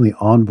I've recently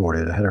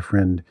onboarded. I had a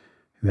friend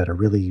who had a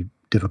really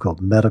difficult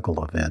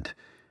medical event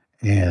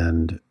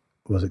and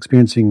was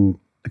experiencing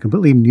a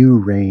completely new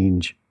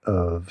range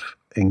of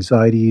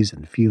anxieties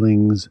and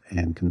feelings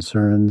and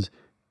concerns.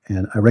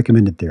 And I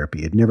recommended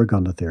therapy. I'd never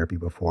gone to therapy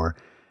before.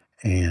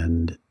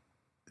 And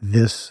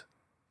this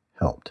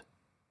helped.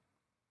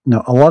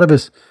 Now, a lot of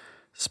us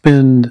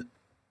spend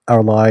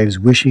our lives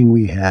wishing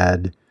we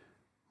had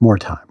more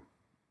time.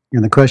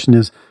 And the question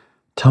is,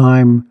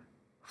 time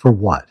for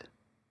what?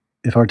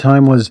 If our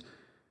time was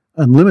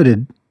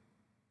unlimited,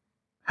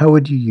 how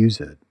would you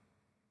use it?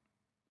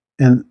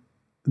 And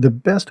the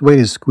best way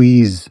to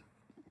squeeze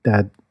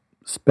that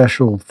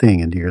special thing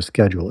into your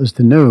schedule is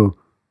to know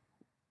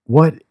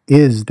what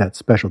is that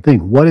special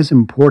thing? What is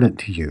important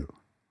to you?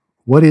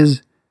 What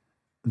is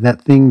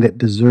that thing that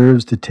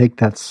deserves to take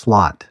that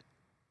slot,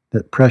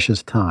 that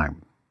precious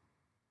time?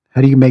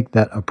 How do you make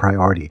that a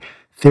priority?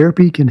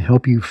 Therapy can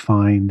help you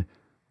find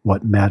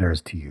what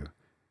matters to you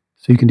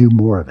so you can do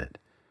more of it.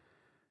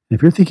 And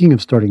if you're thinking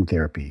of starting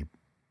therapy,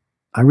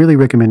 I really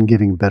recommend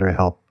giving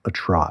BetterHelp a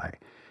try.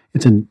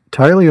 It's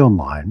entirely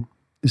online.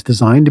 It's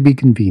designed to be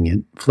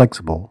convenient,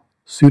 flexible,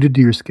 suited to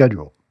your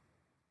schedule.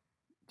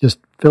 Just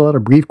fill out a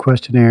brief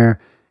questionnaire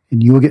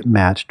and you will get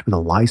matched with a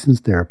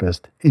licensed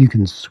therapist, and you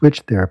can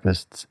switch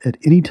therapists at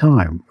any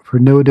time for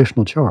no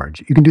additional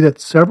charge. You can do that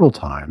several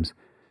times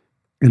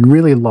and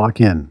really lock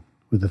in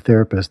with a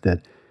therapist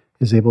that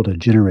is able to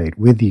generate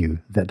with you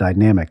that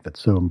dynamic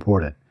that's so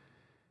important.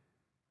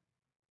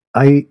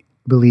 I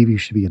believe you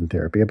should be in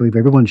therapy. I believe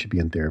everyone should be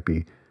in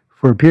therapy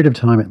for a period of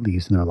time at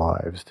least in their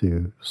lives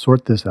to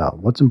sort this out.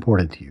 What's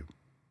important to you?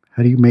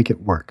 How do you make it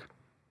work?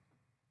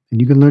 And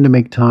you can learn to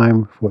make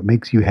time for what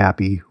makes you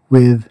happy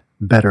with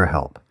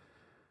BetterHelp.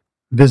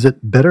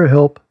 Visit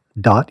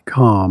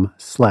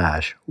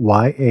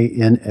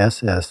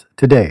betterhelp.com/YANSS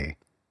today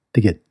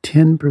to get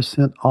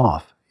 10%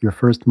 off your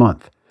first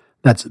month.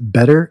 That's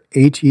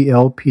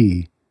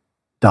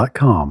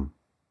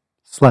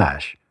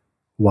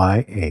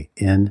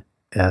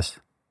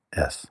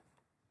betterhelp.com/YANSS.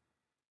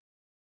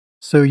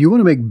 So you want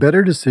to make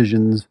better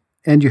decisions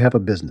and you have a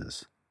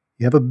business.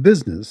 You have a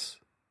business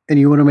and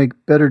you want to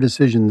make better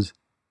decisions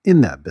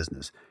in that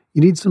business.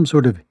 You need some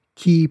sort of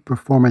key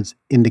performance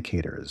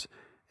indicators,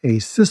 a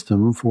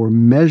system for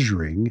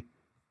measuring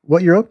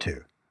what you're up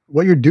to,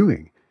 what you're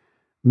doing,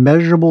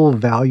 measurable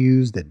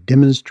values that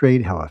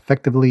demonstrate how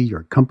effectively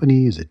your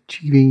company is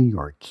achieving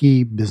your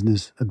key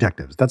business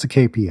objectives. That's a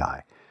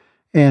KPI.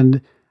 And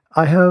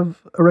I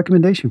have a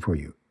recommendation for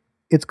you.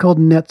 It's called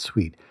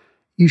NetSuite.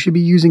 You should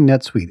be using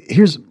NetSuite.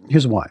 Here's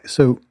why.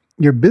 So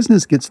your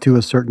business gets to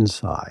a certain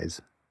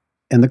size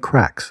and the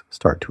cracks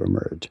start to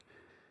emerge.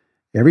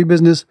 Every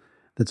business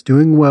that's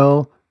doing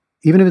well,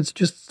 even if it's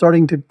just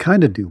starting to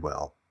kind of do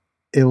well,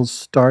 it'll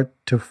start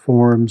to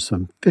form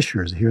some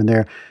fissures here and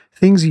there.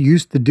 Things you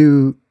used to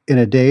do in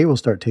a day will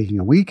start taking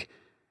a week,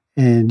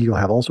 and you'll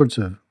have all sorts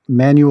of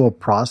manual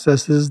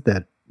processes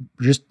that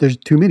there's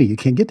too many. You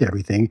can't get to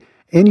everything,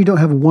 and you don't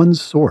have one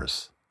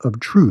source of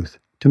truth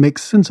to make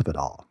sense of it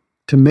all,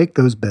 to make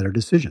those better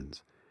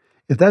decisions.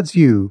 If that's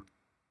you,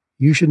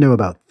 you should know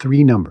about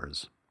three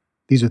numbers.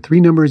 These are three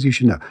numbers you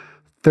should know: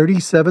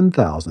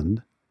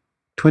 37,000,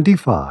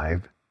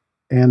 25,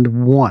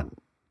 and 1.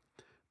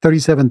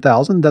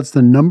 37,000, that's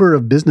the number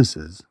of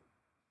businesses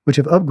which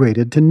have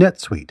upgraded to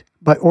NetSuite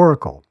by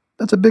Oracle.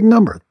 That's a big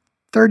number,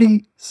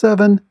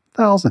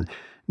 37,000.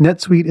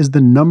 NetSuite is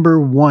the number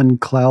one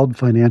cloud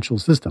financial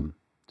system,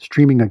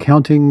 streaming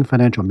accounting,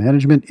 financial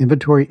management,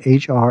 inventory,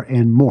 HR,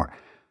 and more.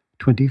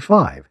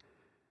 25.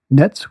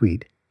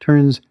 NetSuite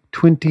turns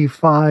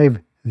 25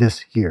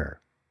 this year.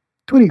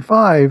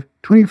 25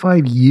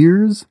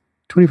 years?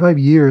 25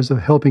 years of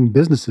helping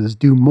businesses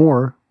do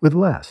more with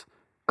less,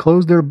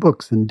 close their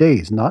books in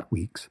days, not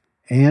weeks,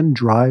 and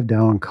drive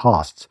down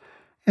costs.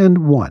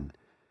 And 1,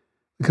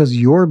 because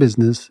your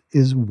business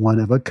is one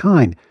of a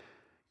kind.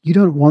 You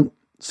don't want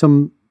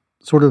some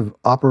sort of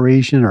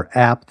operation or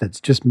app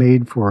that's just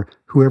made for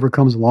whoever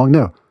comes along.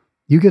 No,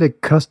 you get a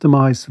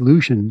customized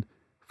solution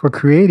for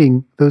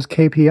creating those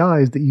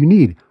KPIs that you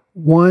need.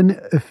 One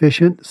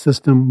efficient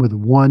system with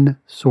one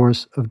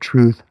source of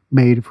truth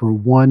made for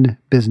one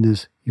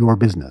business, your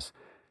business.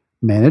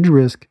 Manage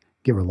risk,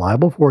 get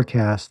reliable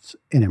forecasts,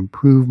 and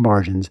improve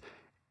margins.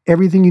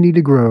 Everything you need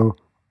to grow,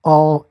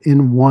 all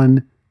in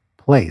one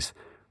place.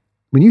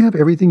 When you have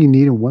everything you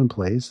need in one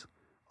place,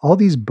 all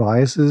these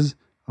biases,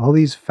 all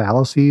these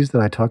fallacies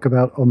that I talk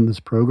about on this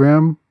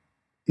program,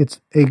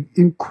 it's an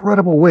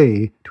incredible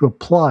way to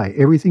apply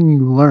everything you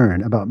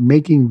learn about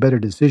making better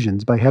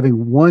decisions by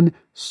having one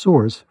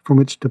source from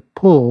which to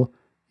pull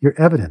your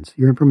evidence,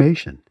 your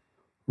information.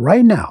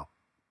 Right now,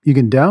 you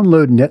can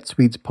download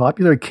NetSuite's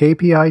popular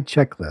KPI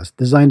checklist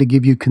designed to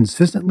give you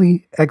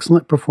consistently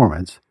excellent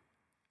performance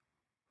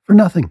for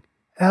nothing.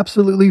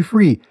 Absolutely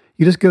free.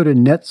 You just go to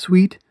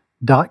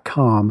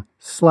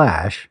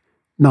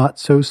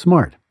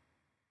netsuite.com/notsosmart.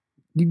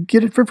 You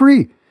get it for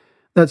free.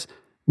 That's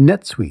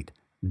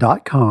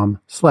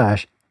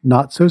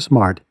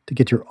netsuite.com/notsosmart to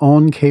get your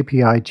own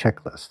KPI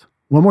checklist.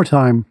 One more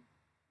time,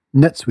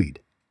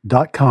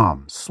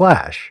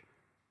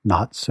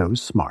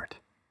 netsuite.com/notsosmart.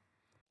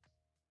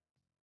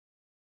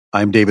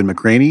 I'm David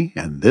McRaney,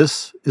 and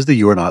this is the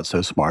You're Not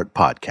So Smart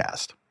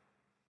podcast.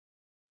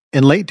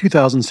 In late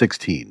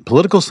 2016,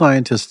 political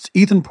scientists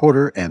Ethan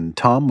Porter and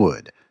Tom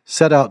Wood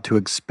set out to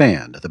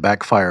expand the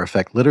backfire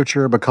effect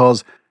literature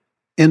because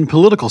in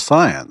political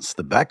science,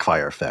 the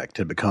backfire effect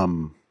had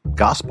become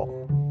gospel.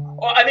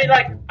 Well,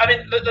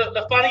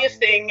 the funniest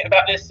thing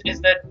about this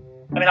is that,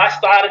 I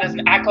started as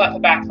an acolyte for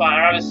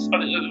Backfire. It was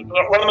one of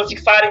the most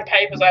exciting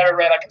papers I ever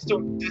read. I can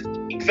still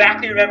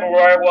exactly remember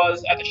where I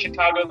was at the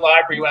Chicago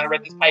Library when I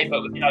read this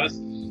paper.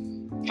 This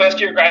first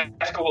year of grad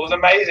school. It was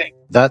amazing.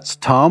 That's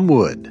Tom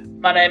Wood.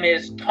 My name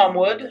is Tom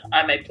Wood.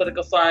 I'm a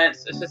political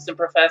science assistant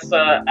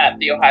professor at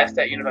The Ohio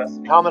State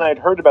University. Tom and I had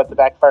heard about the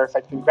backfire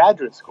effect in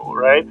graduate school,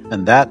 right?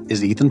 And that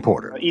is Ethan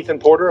Porter. Ethan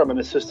Porter. I'm an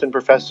assistant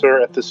professor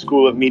at the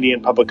School of Media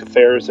and Public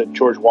Affairs at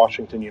George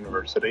Washington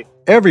University.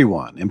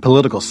 Everyone in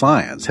political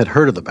science had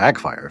heard of the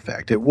backfire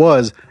effect. It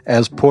was,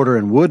 as Porter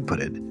and Wood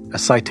put it, a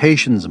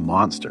citations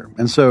monster.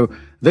 And so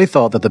they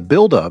thought that the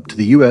build-up to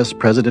the U.S.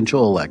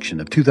 presidential election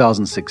of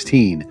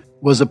 2016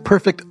 was a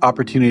perfect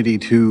opportunity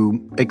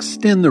to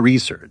extend the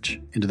research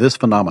into this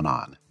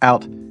phenomenon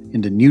out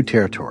into new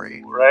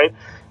territory. Right?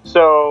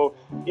 So,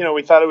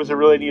 we thought it was a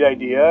really neat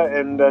idea,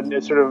 and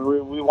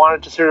we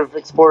wanted to sort of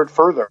explore it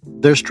further.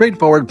 Their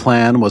straightforward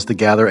plan was to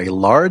gather a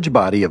large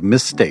body of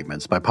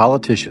misstatements by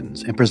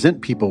politicians and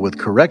present people with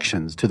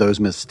corrections to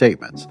those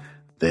misstatements.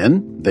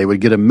 Then they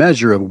would get a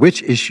measure of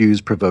which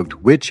issues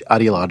provoked which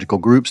ideological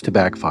groups to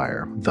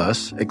backfire,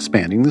 thus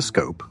expanding the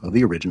scope of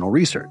the original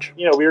research.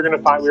 We were going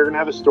to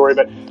have a story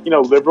about,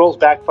 liberals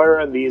backfire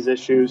on these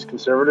issues,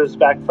 conservatives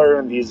backfire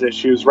on these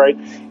issues, right?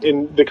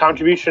 And the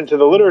contribution to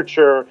the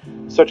literature,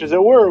 such as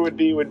it were, would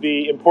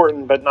be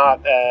important, but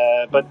not,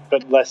 but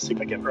less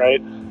significant,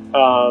 right?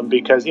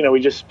 Because,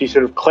 we'd just be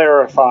sort of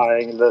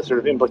clarifying the sort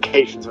of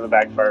implications of the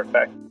backfire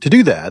effect. To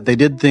do that, they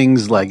did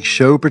things like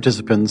show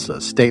participants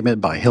a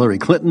statement by Hillary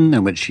Clinton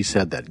in which she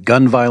said that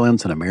gun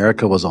violence in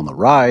America was on the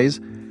rise,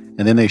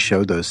 and then they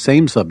showed those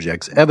same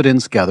subjects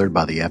evidence gathered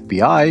by the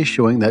FBI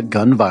showing that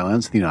gun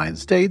violence in the United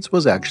States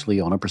was actually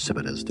on a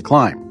precipitous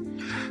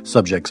decline.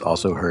 Subjects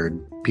also heard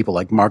people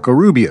like Marco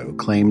Rubio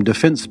claim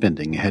defense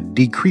spending had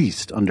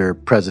decreased under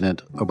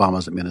President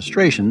Obama's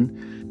administration.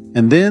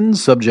 And then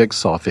subjects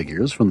saw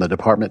figures from the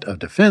Department of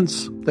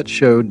Defense that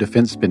showed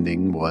defense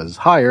spending was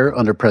higher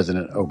under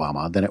President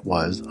Obama than it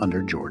was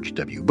under George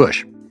W.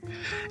 Bush.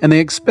 And they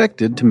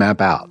expected to map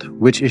out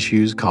which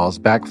issues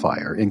caused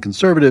backfire in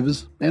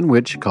conservatives and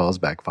which caused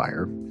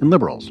backfire in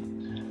liberals.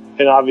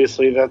 And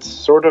obviously that's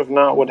sort of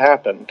not what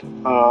happened. That's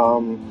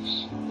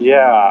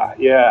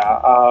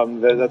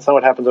not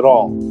what happened at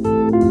all.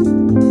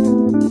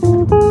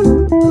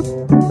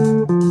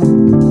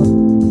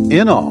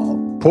 In all,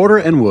 Porter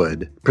and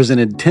Wood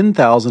presented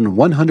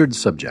 10,100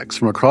 subjects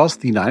from across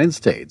the United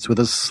States with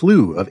a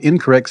slew of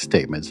incorrect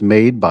statements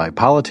made by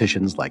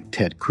politicians like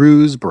Ted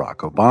Cruz, Barack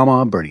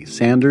Obama, Bernie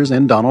Sanders,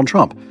 and Donald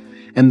Trump.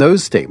 And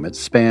those statements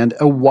spanned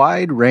a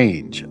wide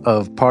range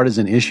of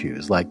partisan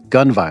issues like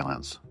gun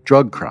violence,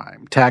 drug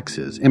crime,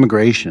 taxes,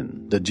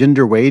 immigration, the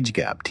gender wage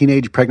gap,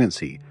 teenage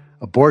pregnancy,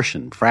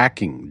 abortion,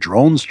 fracking,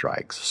 drone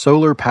strikes,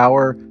 solar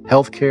power,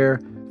 healthcare,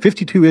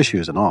 52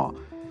 issues in all.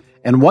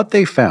 And what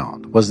they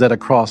found was that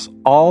across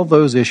all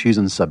those issues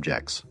and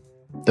subjects,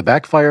 the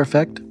backfire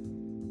effect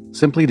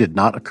simply did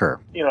not occur.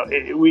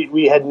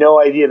 We had no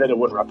idea that it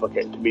would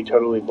replicate, to be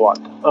totally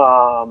blunt.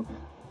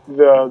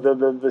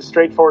 The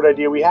straightforward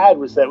idea we had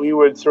was that we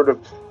would sort of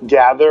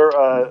gather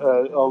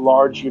a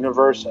large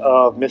universe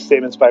of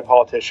misstatements by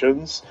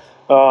politicians,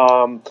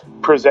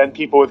 present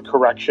people with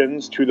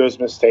corrections to those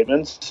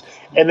misstatements,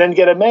 and then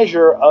get a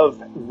measure of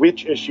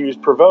which issues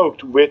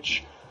provoked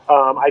which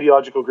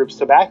ideological groups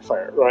to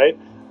backfire, right?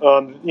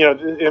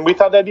 And we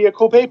thought that'd be a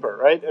cool paper,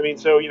 right?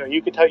 So,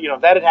 you could tell, if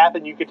that had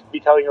happened, you could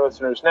be telling your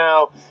listeners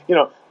now,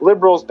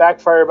 liberals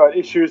backfire about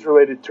issues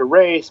related to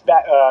race,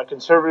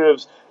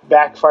 conservatives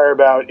backfire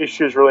about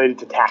issues related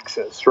to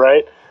taxes,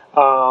 right?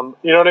 You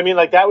know what I mean?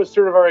 Like, that was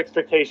sort of our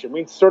expectation.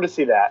 We'd sort of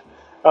see that.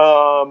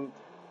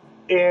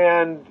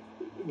 And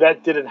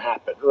that didn't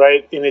happen,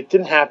 right? And it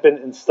didn't happen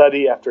in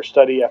study after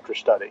study after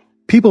study.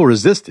 People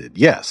resisted,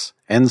 yes,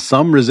 and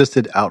some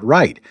resisted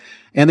outright,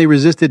 and they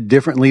resisted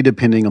differently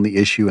depending on the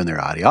issue and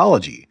their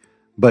ideology.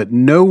 But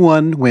no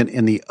one went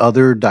in the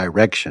other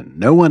direction.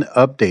 No one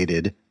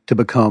updated to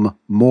become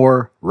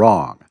more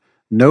wrong.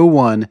 No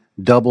one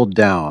doubled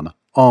down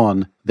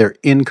on their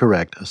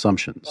incorrect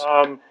assumptions.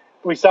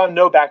 We saw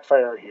no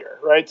backfire here,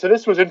 right? So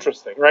this was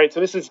interesting, right? So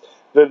this is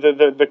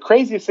the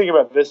craziest thing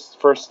about this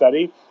first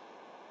study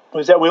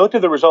was that we looked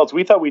at the results.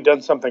 We thought we'd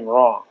done something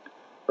wrong.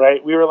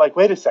 Right? We were like,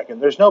 wait a second,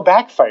 there's no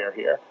backfire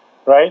here,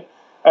 right?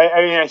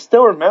 I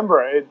still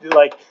remember it,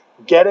 like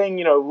getting,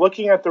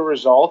 looking at the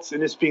results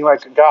and just being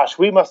like, gosh,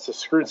 we must have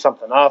screwed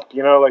something up,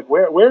 like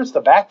where's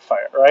the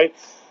backfire, right?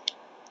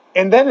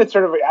 And then it's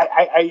sort of,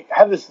 I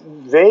have this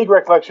vague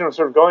recollection of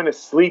sort of going to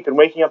sleep and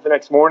waking up the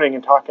next morning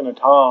and talking to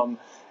Tom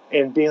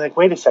and being like,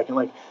 wait a second,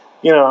 like,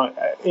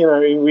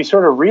 we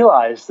sort of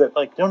realized that,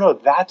 like, no,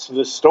 that's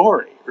the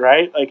story,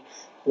 right? Like,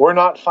 we're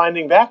not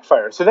finding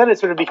backfire. So then it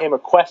sort of became a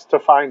quest to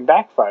find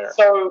backfire.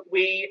 So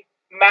we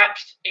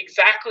mapped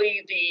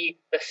exactly the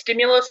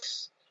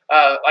stimulus,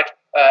 a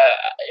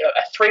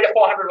 300 to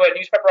 400 word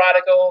newspaper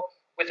article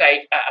with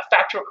a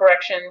factual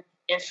correction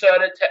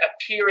inserted to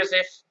appear as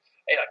if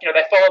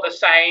they follow the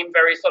same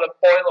very sort of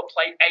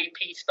boilerplate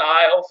AP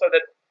style, so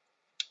that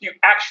you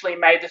actually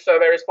made the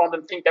survey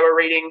respondent think they were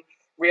reading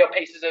real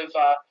pieces of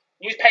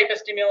newspaper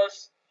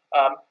stimulus.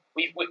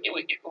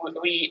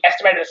 We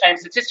estimated the same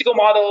statistical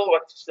model,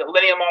 or the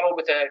linear model,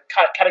 with a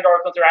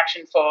categorical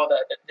interaction for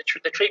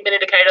the treatment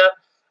indicator.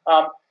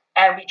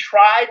 And we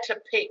tried to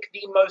pick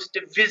the most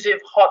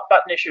divisive hot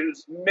button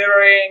issues,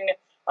 mirroring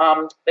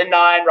the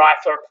Nine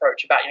Reifler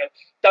approach about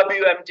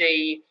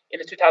WMD in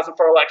the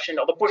 2004 election,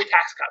 or the Bush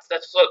tax cuts.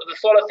 That's the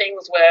sort of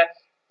things where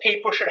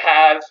people should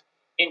have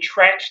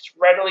entrenched,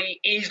 readily,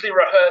 easily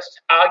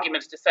rehearsed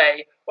arguments to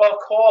say, well, of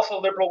course a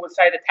liberal would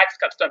say the tax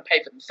cuts don't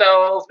pay for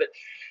themselves, but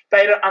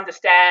they don't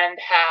understand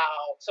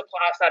how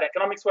supply-side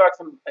economics works,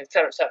 and et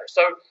cetera, et cetera.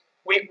 So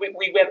we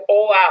went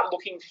all out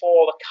looking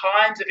for the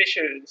kinds of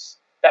issues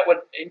that would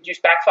induce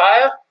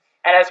backfire.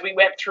 And as we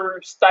went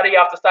through study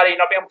after study,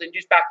 not being able to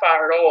induce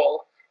backfire at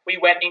all, we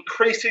went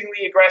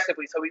increasingly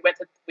aggressively. So we went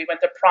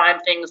to prime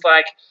things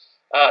like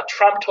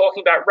Trump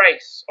talking about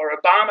race, or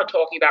Obama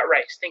talking about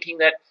race, thinking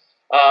that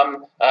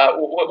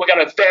we're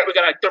going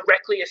to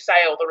directly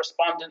assail the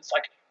respondents'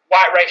 like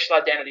white racial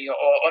identity or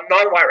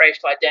non-white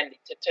racial identity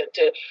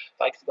to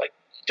like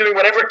doing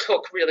whatever it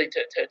took really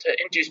to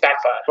induce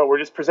backfire. But we're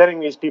just presenting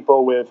these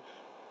people with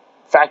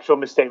factual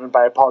misstatement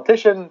by a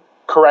politician,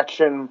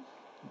 correction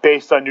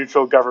based on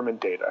neutral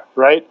government data,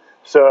 right?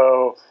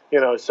 So,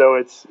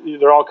 so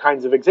there are all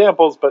kinds of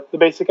examples, but the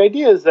basic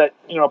idea is that,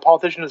 a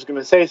politician is going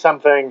to say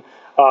something.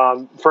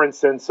 For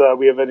instance,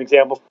 we have an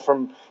example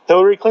from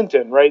Hillary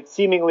Clinton, right?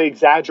 Seemingly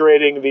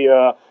exaggerating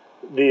the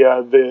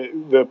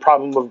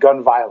problem of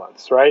gun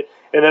violence, right?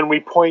 And then we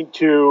point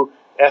to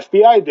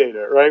FBI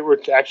data, right,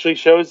 which actually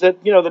shows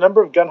that, the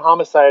number of gun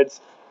homicides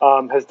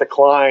has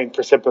declined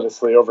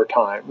precipitously over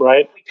time,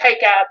 right? We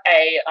take out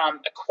a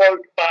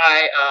quote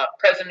by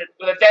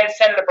then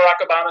Senator Barack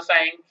Obama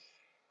saying,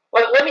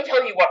 well, let me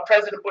tell you what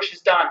President Bush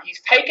has done. He's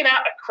taken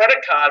out a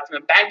credit card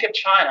from the Bank of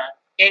China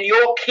in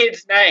your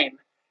kid's name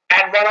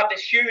and run up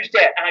this huge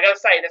debt. And I got to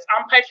say, that's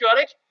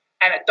unpatriotic,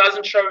 and it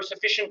doesn't show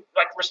sufficient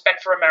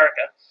respect for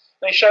America.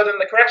 And they show them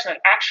the correction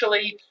that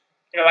actually,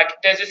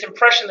 there's this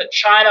impression that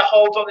China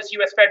holds all this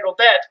U.S. federal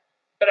debt,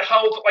 but it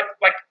holds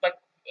like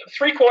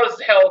 3/4 is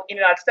held in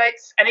the United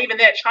States, and even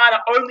there, China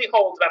only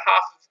holds about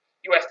half of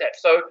U.S. debt.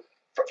 So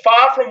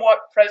far from what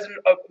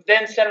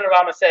then Senator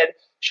Obama said,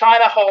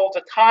 China holds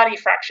a tiny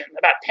fraction,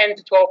 about 10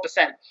 to 12%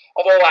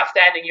 of all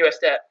outstanding U.S.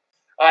 debt.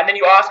 And then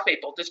you ask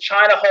people, does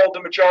China hold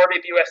the majority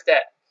of U.S.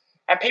 debt?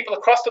 And people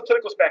across the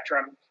political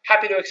spectrum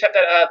happy to accept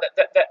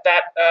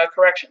that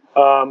correction.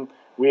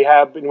 We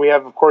have,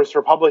 of course,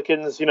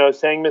 Republicans,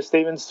 saying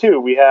misstatements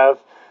too. We have,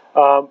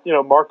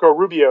 Marco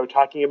Rubio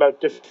talking about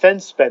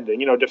defense spending.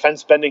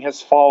 Defense spending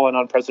has fallen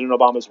on President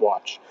Obama's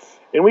watch.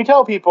 And we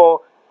tell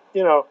people,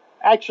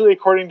 actually,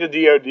 according to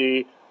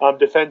DOD,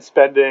 defense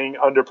spending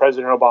under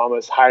President Obama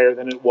is higher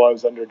than it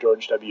was under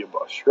George W.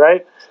 Bush,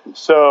 right?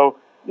 So,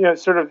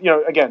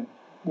 again,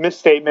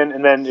 misstatement,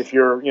 and then if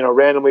you're,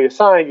 randomly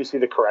assigned, you see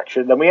the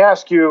correction. Then we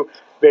ask you,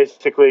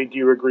 basically, do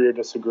you agree or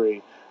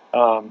disagree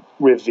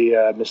with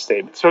the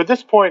misstatement? So at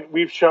this point,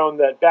 we've shown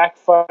that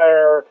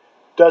backfire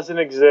doesn't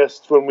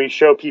exist when we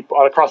show people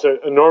across an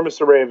enormous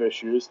array of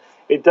issues.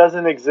 It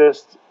doesn't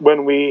exist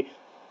when we,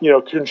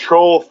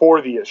 control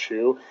for the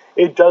issue.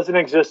 It doesn't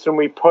exist when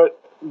we put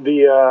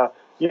the,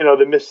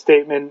 the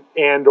misstatement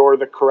and or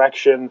the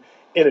correction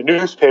in a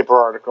newspaper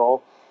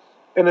article.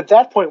 And at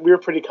that point, we were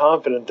pretty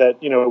confident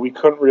that, we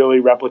couldn't really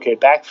replicate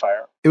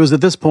backfire. It was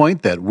at this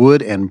point that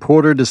Wood and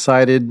Porter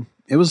decided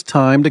it was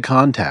time to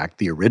contact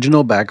the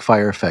original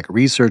backfire effect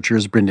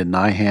researchers, Brendan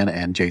Nyhan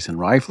and Jason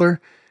Reifler,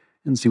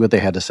 and see what they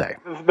had to say.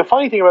 The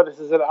funny thing about this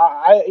is that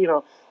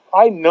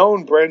I'd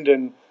known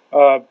Brendan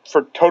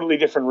for totally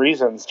different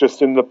reasons,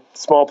 just in the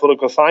small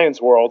political science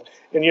world,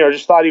 and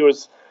just thought he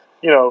was,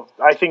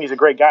 I think he's a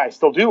great guy. I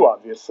still do,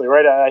 obviously,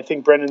 right? I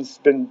think Brendan's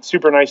been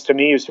super nice to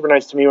me. He was super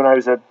nice to me when I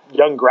was a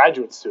young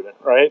graduate student,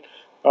 right?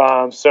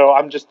 So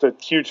I'm just a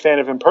huge fan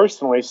of him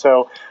personally.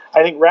 So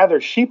I think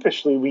rather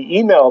sheepishly, we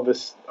emailed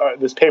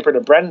this paper to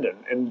Brendan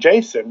and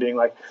Jason, being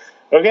like,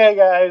 "Okay,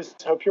 guys,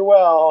 hope you're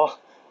well.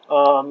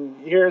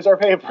 Here's our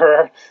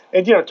paper."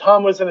 And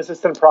Tom was an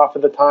assistant prof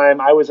at the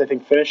time. I was, I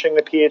think, finishing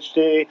the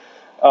PhD,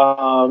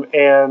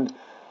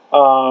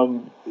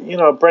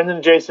 Brendan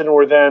and Jason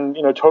were then,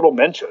 total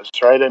mentors,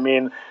 right? I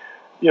mean,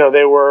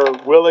 they were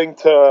willing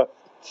to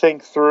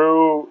think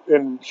through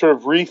and sort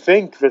of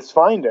rethink this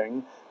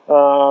finding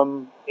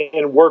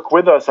and work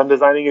with us on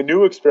designing a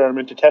new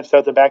experiment to test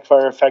out the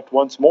backfire effect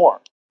once more?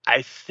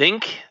 I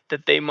think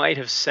that they might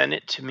have sent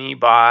it to me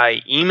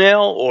by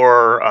email,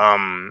 or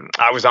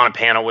I was on a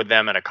panel with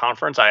them at a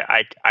conference.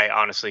 I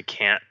honestly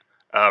can't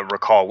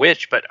recall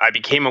which, but I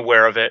became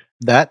aware of it.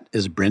 That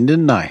is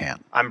Brendan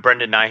Nyhan. I'm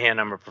Brendan Nyhan.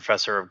 I'm a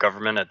professor of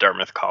government at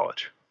Dartmouth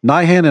College.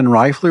 Nyhan and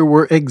Reifler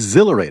were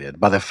exhilarated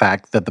by the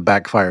fact that the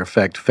backfire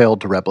effect failed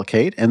to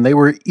replicate, and they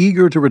were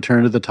eager to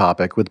return to the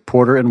topic with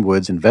Porter and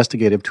Wood's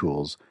investigative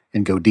tools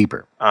and go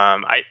deeper.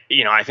 I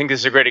think this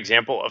is a great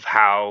example of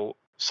how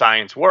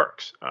science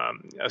works.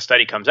 A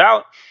study comes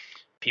out,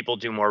 people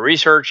do more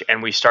research,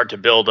 and we start to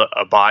build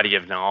a body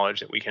of knowledge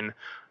that we can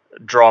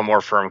draw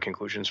more firm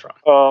conclusions from.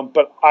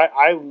 But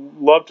I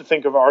love to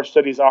think of our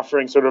studies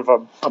offering sort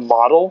of a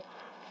model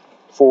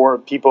for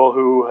people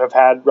who have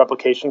had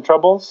replication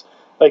troubles.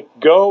 Like,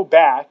 go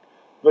back,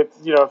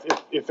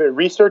 if a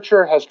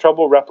researcher has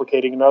trouble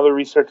replicating another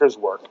researcher's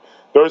work,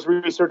 those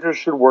researchers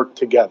should work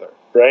together,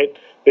 right?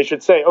 They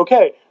should say,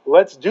 okay,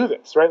 let's do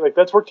this, right? Like,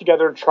 let's work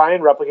together and try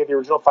and replicate the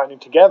original finding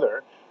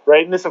together,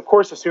 right? And this, of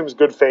course, assumes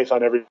good faith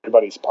on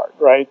everybody's part,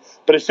 right?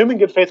 But assuming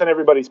good faith on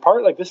everybody's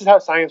part, like, this is how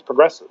science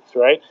progresses,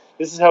 right?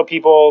 This is how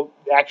people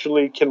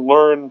actually can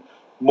learn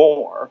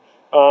more.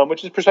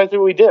 Which is precisely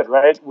what we did,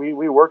 right? We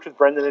worked with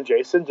Brendan and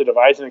Jason to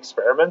devise an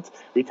experiment.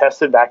 We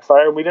tested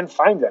backfire, and we didn't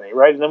find any,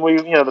 right? And then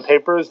the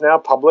paper is now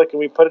public, and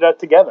we put it out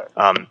together.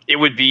 It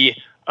would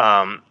be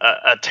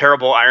a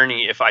terrible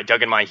irony if I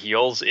dug in my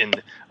heels in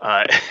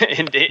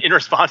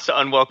response to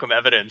unwelcome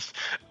evidence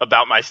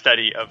about my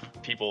study of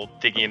people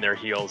digging in their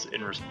heels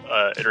in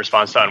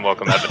response to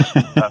unwelcome evidence.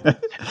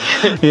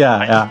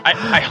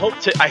 I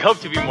hope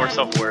to be more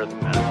self-aware than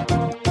that.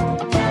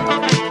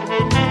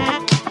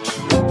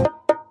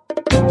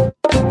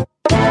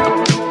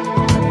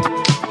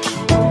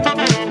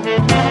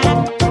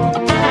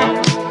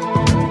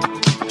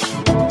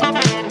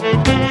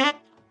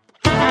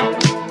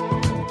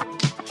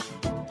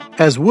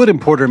 As Wood and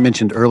Porter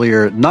mentioned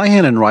earlier,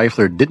 Nyhan and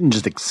Reifler didn't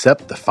just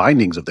accept the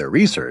findings of their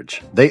research,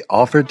 they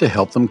offered to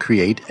help them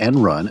create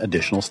and run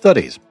additional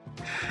studies.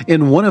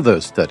 In one of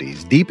those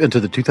studies, deep into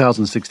the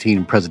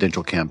 2016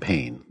 presidential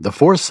campaign, the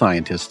four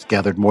scientists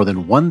gathered more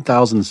than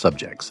 1,000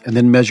 subjects and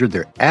then measured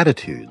their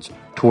attitudes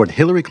toward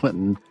Hillary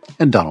Clinton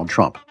and Donald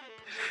Trump.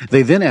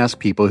 They then asked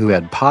people who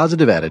had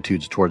positive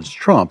attitudes towards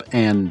Trump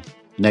and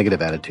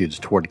negative attitudes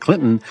toward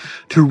Clinton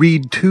to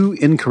read two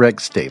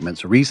incorrect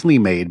statements recently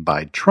made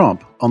by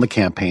Trump on the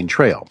campaign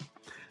trail.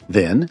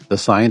 Then, the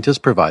scientists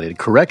provided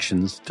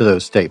corrections to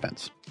those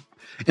statements.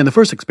 In the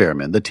first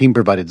experiment, the team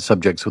provided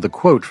subjects with a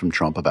quote from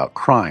Trump about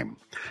crime.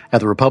 At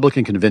the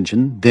Republican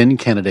convention, then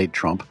candidate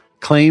Trump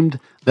claimed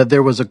that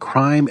there was a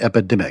crime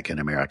epidemic in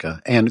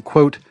America and,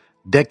 quote,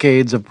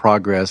 decades of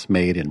progress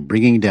made in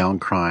bringing down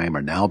crime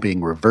are now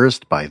being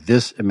reversed by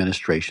this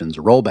administration's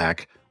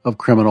rollback of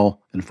criminal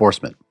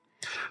enforcement,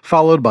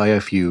 followed by a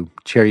few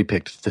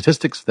cherry-picked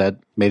statistics that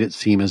made it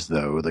seem as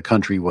though the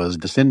country was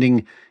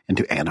descending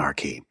into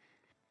anarchy.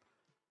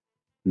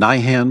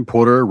 Nyhan,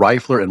 Porter,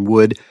 Reifler, and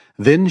Wood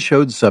then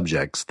showed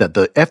subjects that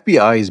the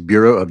FBI's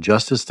Bureau of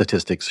Justice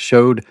Statistics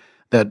showed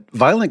that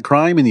violent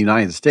crime in the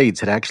United States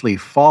had actually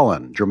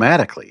fallen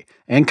dramatically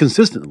and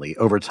consistently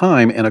over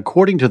time, and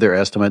according to their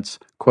estimates,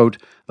 quote,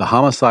 the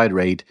homicide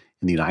rate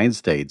in the United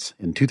States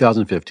in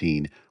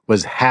 2015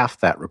 was half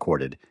that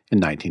recorded in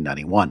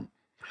 1991.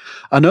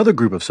 Another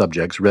group of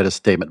subjects read a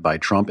statement by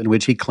Trump in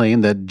which he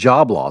claimed that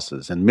job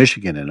losses in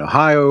Michigan and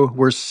Ohio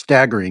were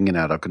staggering and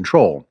out of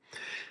control.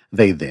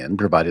 They then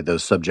provided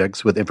those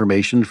subjects with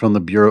information from the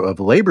Bureau of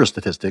Labor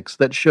Statistics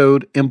that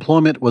showed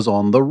employment was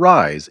on the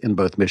rise in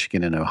both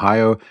Michigan and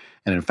Ohio,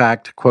 and in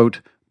fact,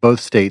 quote, both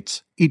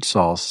states each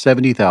saw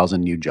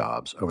 70,000 new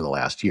jobs over the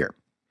last year.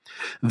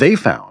 They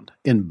found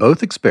in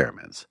both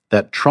experiments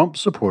that Trump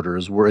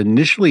supporters were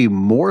initially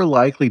more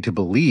likely to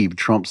believe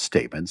Trump's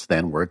statements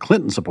than were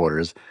Clinton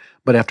supporters,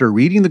 but after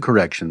reading the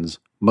corrections,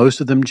 most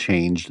of them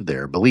changed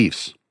their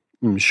beliefs.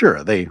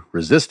 Sure, they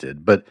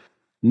resisted, but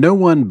no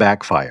one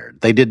backfired.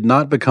 They did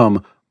not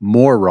become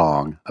more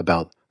wrong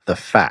about the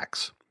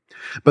facts.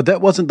 But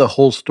that wasn't the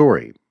whole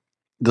story.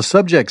 The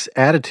subjects'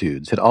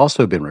 attitudes had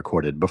also been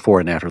recorded before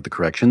and after the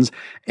corrections,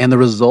 and the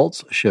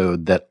results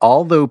showed that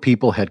although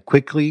people had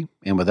quickly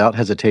and without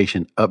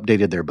hesitation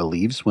updated their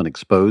beliefs when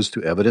exposed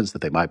to evidence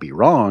that they might be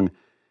wrong,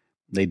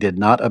 they did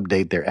not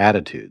update their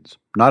attitudes.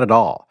 Not at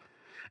all.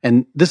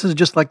 And this is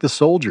just like the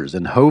soldiers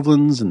in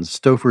Hovland's and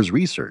Stouffer's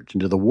research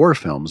into the war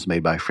films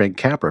made by Frank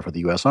Capra for the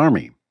U.S.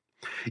 Army.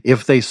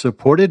 If they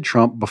supported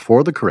Trump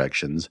before the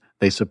corrections,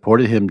 they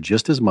supported him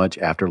just as much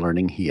after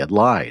learning he had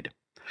lied.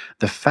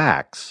 The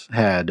facts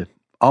had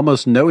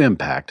almost no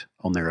impact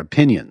on their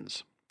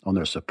opinions, on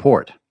their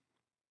support.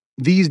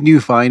 These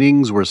new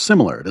findings were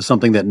similar to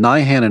something that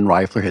Nyhan and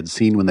Reifler had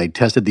seen when they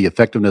tested the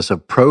effectiveness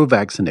of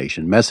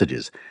pro-vaccination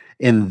messages.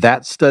 In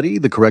that study,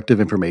 the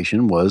corrective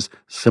information was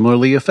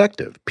similarly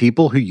effective.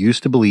 People who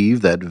used to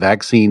believe that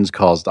vaccines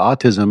caused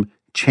autism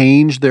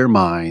changed their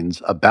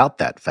minds about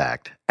that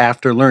fact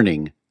after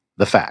learning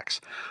the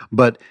facts,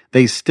 but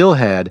they still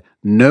had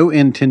no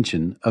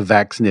intention of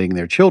vaccinating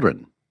their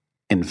children.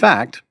 In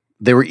fact,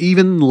 they were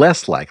even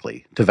less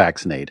likely to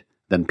vaccinate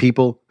than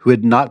people who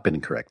had not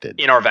been corrected.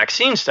 In our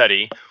vaccine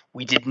study,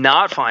 we did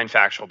not find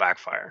factual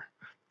backfire.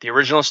 The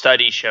original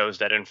study shows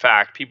that, in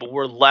fact, people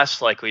were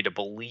less likely to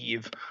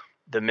believe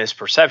the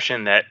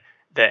misperception that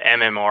the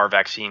MMR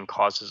vaccine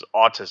causes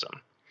autism.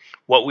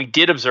 What we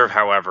did observe,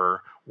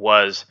 however,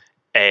 was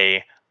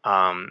a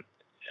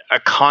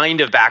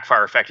kind of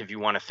backfire effect, if you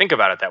want to think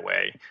about it that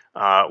way,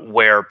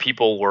 where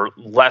people were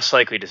less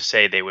likely to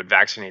say they would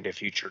vaccinate a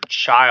future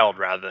child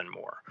rather than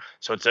more.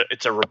 So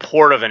it's a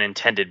report of an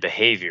intended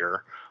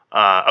behavior,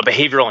 a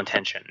behavioral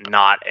intention,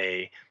 not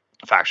a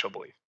factual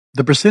belief.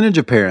 The percentage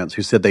of parents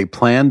who said they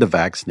planned to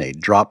vaccinate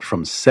dropped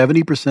from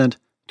 70%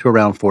 to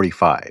around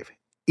 45%,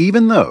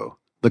 even though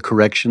the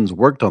corrections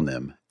worked on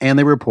them and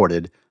they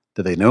reported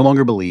that they no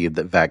longer believed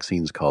that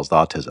vaccines caused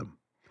autism.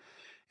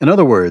 In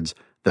other words,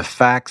 the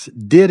facts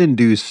did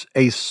induce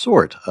a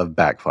sort of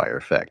backfire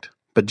effect,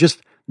 but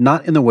just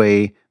not in the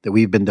way that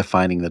we've been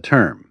defining the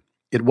term.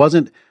 It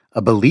wasn't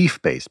a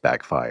belief-based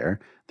backfire.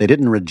 They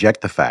didn't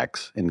reject the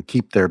facts and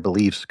keep their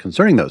beliefs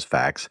concerning those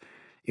facts.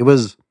 It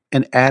was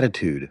an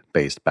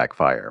attitude-based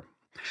backfire.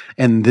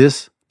 And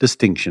this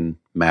distinction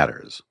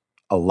matters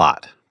a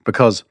lot,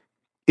 because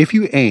if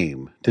you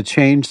aim to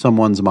change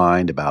someone's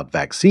mind about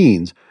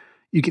vaccines,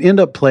 you can end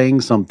up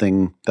playing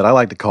something that I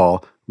like to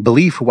call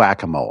belief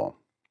whack-a-mole.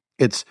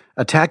 It's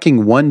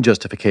attacking one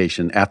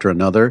justification after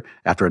another,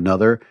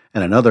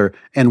 and another,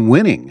 and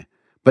winning.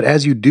 But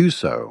as you do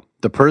so,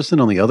 the person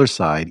on the other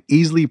side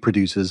easily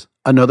produces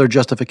another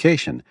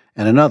justification,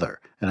 and another,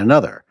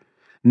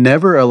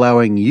 never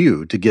allowing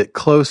you to get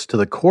close to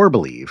the core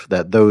belief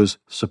that those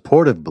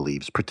supportive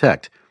beliefs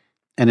protect.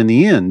 And in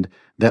the end,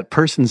 that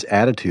person's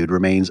attitude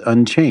remains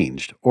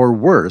unchanged, or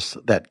worse,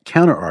 that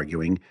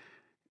counter-arguing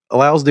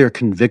allows their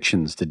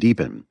convictions to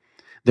deepen,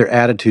 their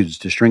attitudes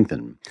to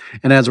strengthen,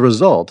 and as a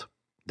result,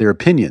 their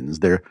opinions,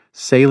 their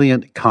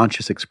salient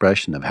conscious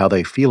expression of how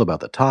they feel about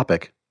the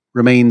topic,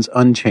 remains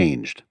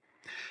unchanged.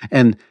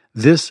 And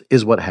this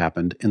is what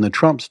happened in the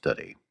Trump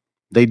study.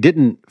 They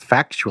didn't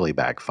factually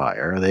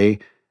backfire. They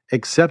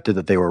accepted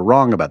that they were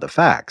wrong about the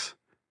facts,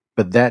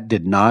 but that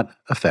did not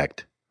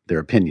affect their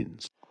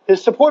opinions.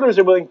 His supporters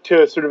are willing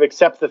to sort of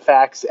accept the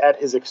facts at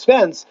his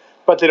expense,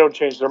 but they don't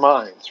change their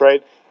minds,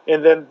 right?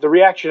 And then the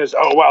reaction is,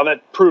 oh, wow,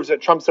 that proves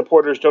that Trump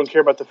supporters don't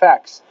care about the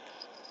facts.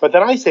 But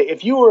then I say,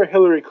 if you were a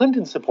Hillary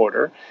Clinton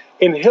supporter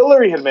and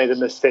Hillary had made a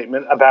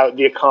misstatement about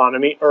the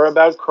economy or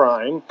about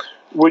crime,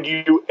 would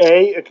you,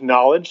 A,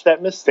 acknowledge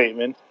that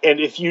misstatement? And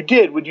if you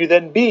did, would you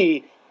then,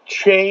 B,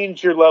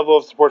 change your level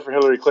of support for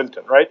Hillary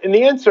Clinton, right? And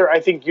the answer,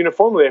 I think,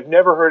 uniformly, I've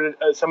never heard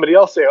somebody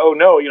else say, oh,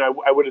 no,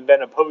 I would have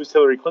then opposed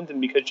Hillary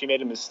Clinton because she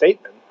made a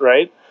misstatement,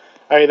 right?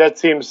 I mean, that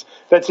seems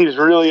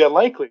really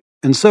unlikely.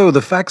 And so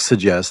the facts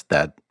suggest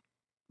that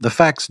the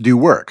facts do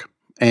work.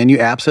 And you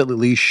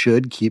absolutely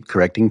should keep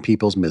correcting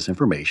people's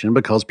misinformation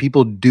because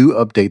people do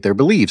update their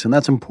beliefs, and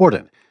that's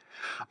important.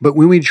 But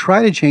when we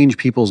try to change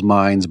people's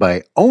minds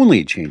by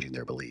only changing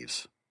their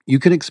beliefs, you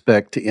can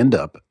expect to end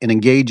up in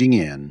engaging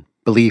in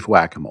belief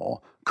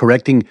whack-a-mole,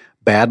 correcting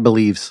bad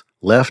beliefs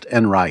left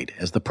and right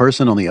as the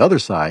person on the other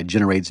side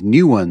generates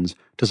new ones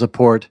to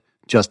support,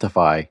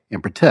 justify,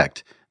 and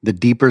protect the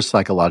deeper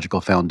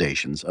psychological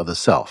foundations of the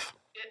self.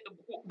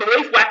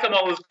 Belief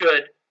whack-a-mole is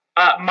good.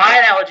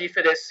 My analogy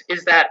for this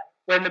is that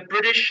when the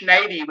British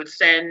Navy would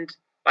send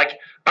like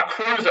a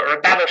cruiser or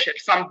a battleship,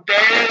 some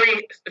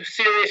very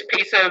serious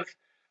piece of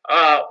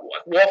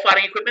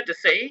warfighting equipment to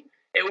sea,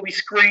 it would be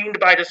screened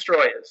by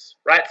destroyers,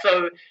 right?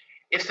 So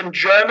if some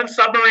German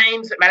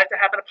submarines that managed to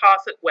happen to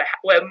pass it,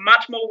 we're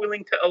much more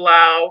willing to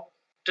allow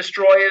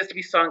destroyers to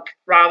be sunk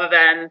rather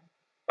than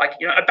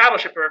a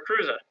battleship or a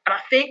cruiser. And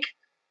I think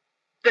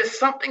there's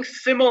something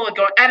similar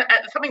going, and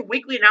something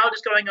weakly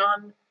analogous going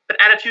on, but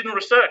attitudinal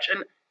research.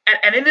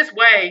 And in this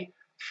way,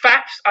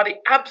 facts are the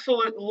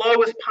absolute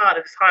lowest part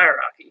of this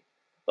hierarchy.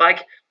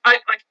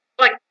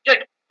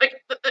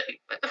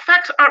 The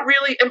facts aren't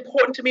really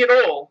important to me at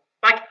all.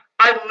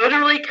 I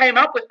literally came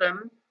up with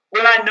them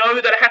when I know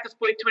that I have to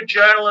speak to a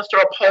journalist or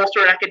a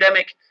pollster or an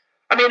academic.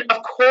 I mean,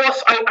 of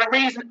course, I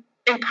reason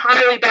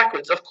entirely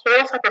backwards. Of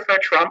course, I prefer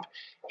Trump.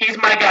 He's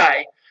my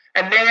guy.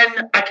 And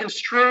then I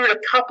construed a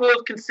couple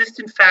of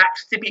consistent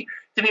facts to be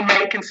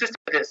made consistent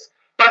with this.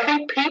 But I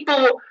think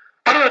people,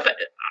 I don't know if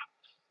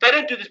they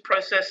don't do this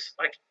process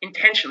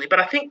intentionally, but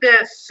I think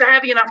they're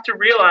savvy enough to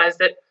realize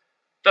that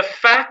the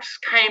facts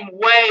came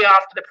way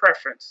after the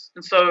preference.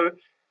 And so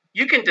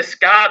you can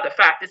discard the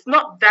fact. It's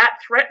not that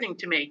threatening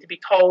to me to be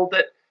told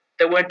that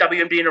there weren't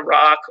WMD in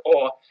Iraq,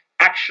 or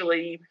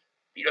actually,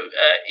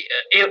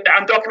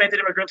 undocumented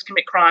immigrants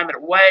commit crime at a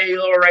way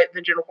lower rate than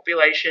the general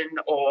population,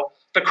 or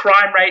the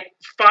crime rate,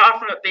 far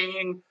from it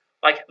being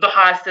the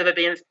highest ever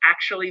been, is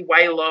actually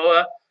way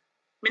lower.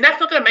 I mean, that's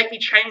not going to make me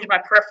change my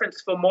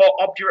preference for more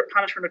obdurate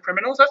punishment of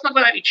criminals. That's not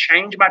going to make me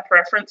change my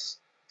preference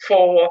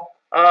for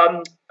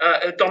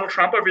Donald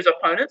Trump over his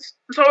opponents.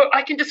 And so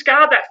I can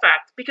discard that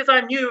fact because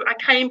I knew I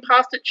came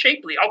past it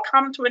cheaply. I'll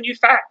come to a new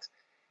fact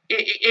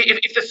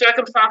if the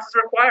circumstances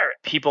require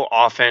it. People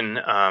often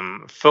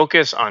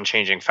focus on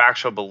changing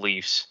factual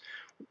beliefs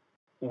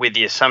with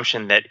the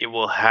assumption that it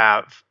will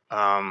have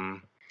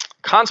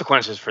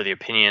consequences for the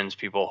opinions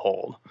people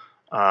hold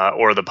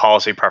or the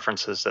policy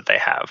preferences that they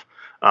have.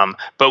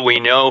 But we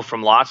know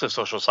from lots of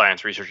social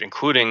science research,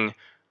 including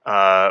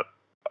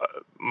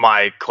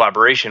my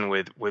collaboration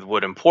with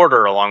Wood and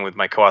Porter, along with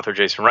my co-author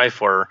Jason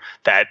Reifler,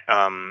 that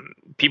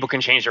people can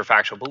change their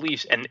factual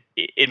beliefs and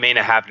it may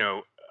not have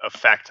no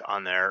effect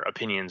on their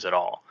opinions at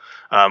all.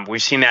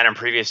 We've seen that in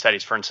previous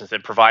studies, for instance,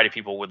 that provided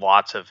people with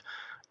lots of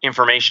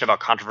information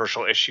about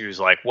controversial issues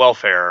like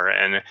welfare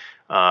and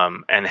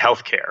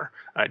healthcare.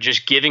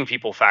 Just giving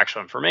people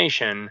factual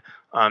information,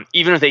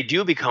 even if they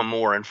do become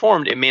more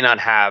informed, it may not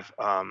have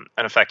an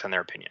effect on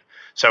their opinion.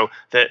 So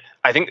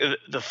I think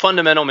the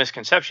fundamental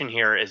misconception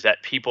here is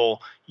that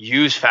people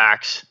use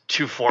facts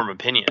to form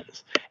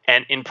opinions.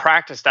 And in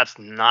practice, that's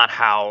not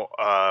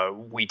how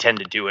we tend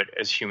to do it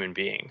as human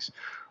beings.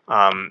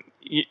 And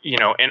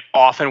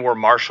often we're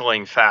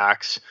marshaling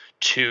facts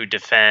to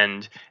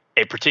defend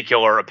a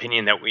particular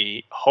opinion that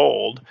we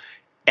hold.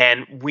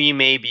 And we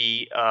may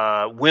be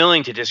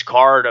willing to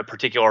discard a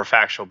particular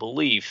factual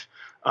belief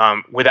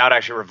without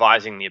actually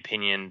revising the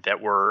opinion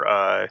that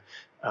we're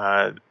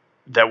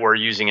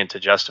using it to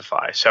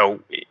justify.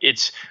 So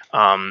it's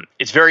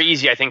very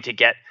easy, I think, to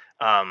get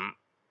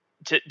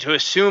to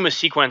assume a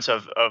sequence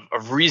of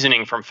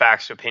reasoning from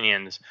facts to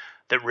opinions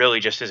that really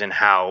just isn't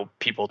how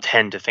people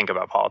tend to think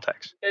about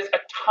politics. There's a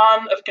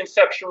ton of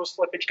conceptual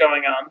slippage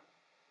going on.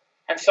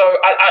 And so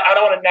I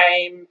don't want to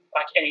name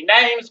any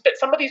names, but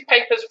some of these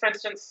papers, for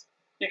instance,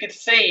 you could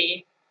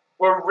see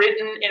were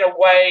written in a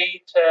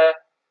way to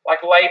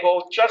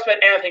label just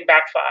about anything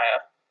backfire.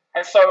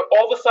 And so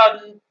all of a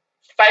sudden,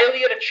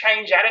 failure to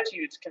change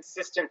attitudes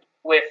consistent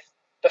with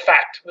the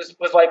fact was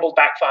labeled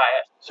backfire.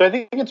 So I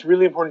think it's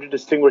really important to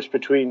distinguish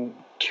between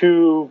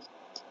two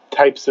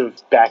types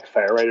of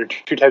backfire, right? Or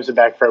two types of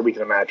backfire we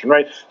can imagine,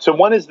 right? So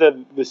one is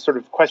this sort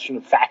of question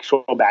of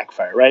factual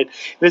backfire, right?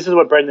 This is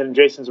what Brendan and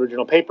Jason's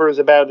original paper is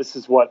about. This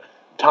is what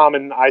Tom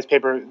and I's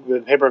paper,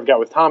 the paper I've got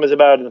with Tom is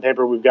about, and the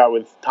paper we've got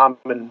with Tom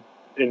and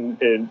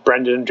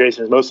Brendan and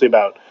Jason is mostly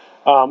about,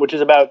 which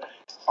is about,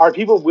 are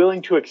people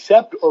willing to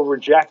accept or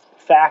reject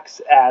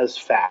facts as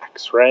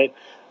facts, right?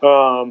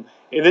 And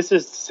this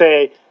is to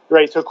say,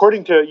 right, so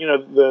according to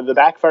the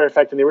backfire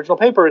effect in the original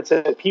paper, it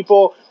said that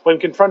people, when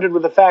confronted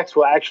with the facts,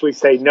 will actually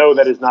say, no,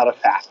 that is not a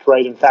fact,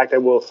 right? In fact, I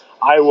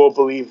will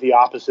believe the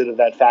opposite of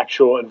that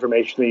factual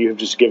information that you have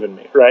just given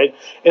me, right?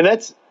 And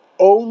that's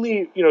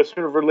only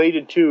sort of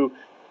related to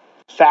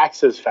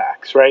facts as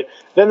facts, right?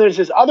 Then there's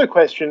this other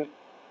question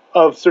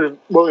of sort of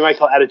what we might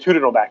call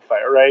attitudinal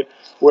backfire, right?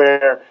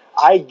 Where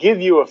I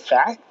give you a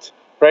fact,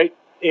 right?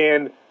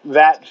 And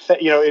that,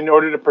 in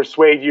order to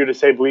persuade you to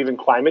say believe in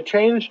climate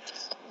change,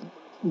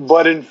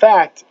 but in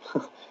fact,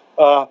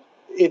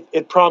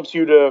 it prompts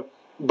you to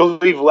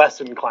believe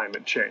less in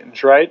climate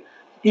change, right?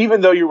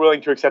 Even though you're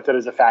willing to accept that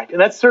as a fact.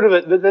 And that's sort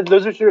of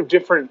those are sort of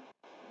different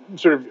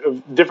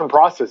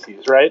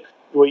processes, right?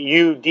 What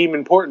you deem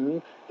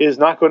important is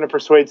not going to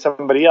persuade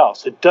somebody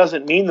else. It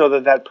doesn't mean though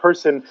that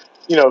person,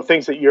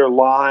 thinks that you're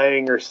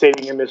lying or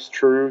stating a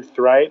mistruth,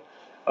 right?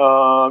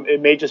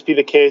 It may just be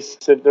the case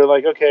that they're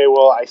like, okay,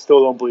 well, I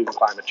still don't believe in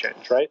climate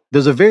change, right?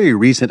 There's a very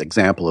recent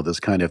example of this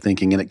kind of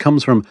thinking, and it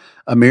comes from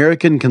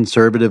American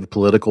conservative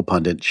political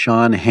pundit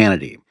Sean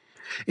Hannity.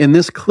 In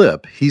this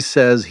clip, he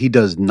says he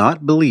does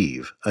not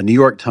believe a New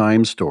York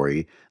Times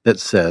story that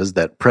says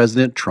that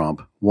President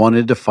Trump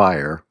wanted to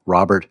fire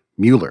Robert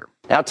Mueller.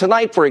 Now,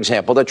 tonight, for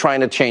example, they're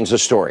trying to change the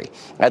story.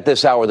 At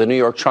this hour, the New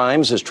York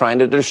Times is trying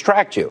to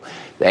distract you.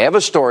 They have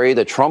a story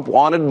that Trump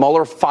wanted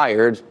Mueller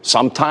fired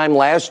sometime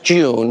last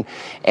June,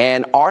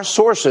 and our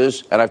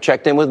sources, and I've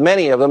checked in with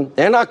many of them,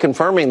 they're not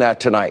confirming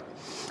that tonight.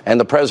 And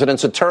the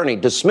president's attorney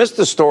dismissed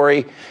the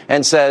story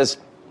and says,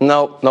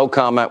 no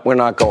comment, we're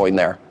not going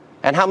there.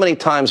 And how many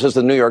times has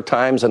the New York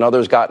Times and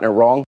others gotten it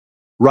wrong?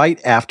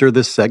 Right after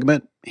this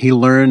segment, he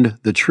learned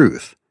the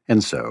truth,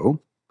 and so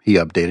he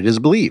updated his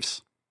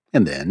beliefs.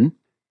 And then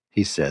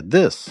he said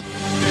this.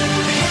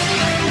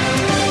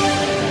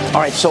 All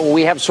right, so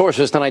we have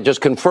sources tonight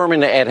just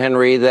confirming to Ed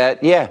Henry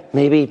that,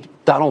 maybe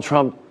Donald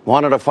Trump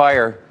wanted to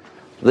fire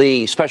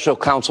the special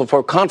counsel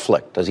for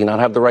conflict. Does he not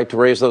have the right to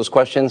raise those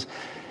questions?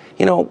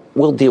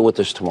 We'll deal with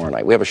this tomorrow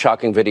night. We have a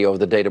shocking video of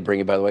the day to bring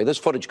you, by the way. This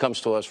footage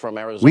comes to us from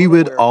Arizona. We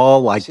would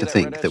all like to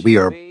think that we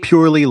are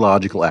purely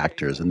logical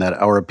actors and that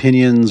our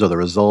opinions are the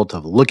result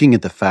of looking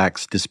at the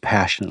facts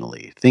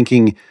dispassionately,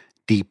 thinking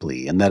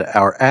deeply, and that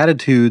our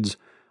attitudes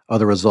are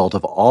the result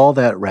of all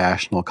that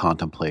rational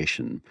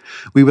contemplation.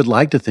 We would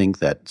like to think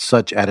that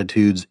such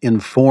attitudes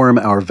inform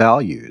our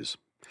values.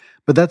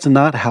 But that's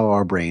not how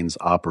our brains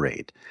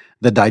operate.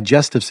 The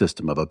digestive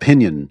system of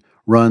opinion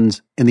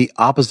runs in the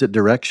opposite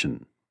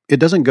direction. It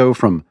doesn't go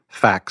from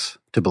facts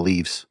to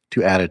beliefs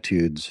to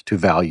attitudes to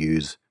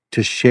values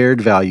to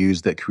shared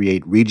values that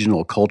create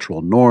regional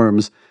cultural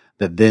norms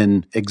that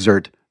then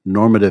exert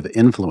normative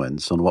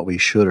influence on what we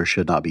should or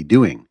should not be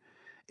doing.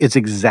 It's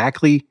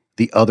exactly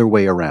the other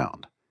way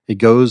around. It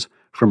goes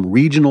from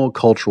regional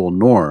cultural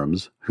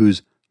norms,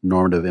 whose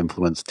normative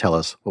influence tell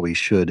us what we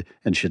should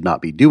and should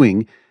not be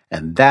doing,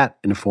 and that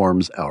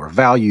informs our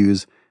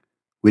values,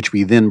 which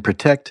we then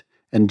protect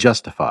and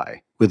justify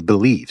with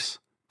beliefs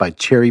by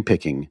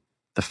cherry-picking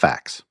the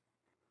facts.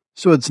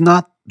 So it's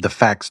not the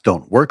facts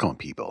don't work on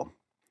people.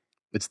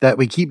 It's that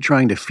we keep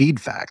trying to feed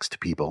facts to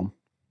people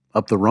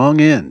up the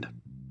wrong end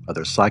of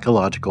their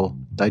psychological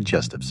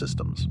digestive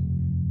systems.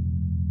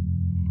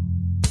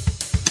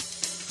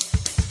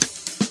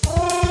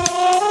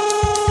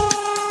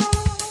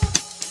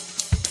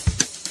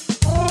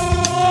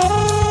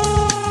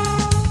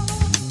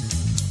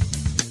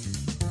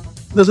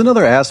 There's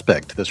another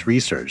aspect to this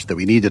research that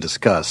we need to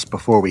discuss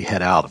before we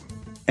head out,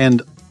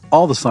 and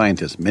all the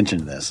scientists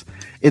mention this.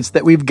 It's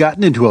that we've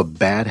gotten into a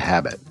bad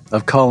habit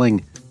of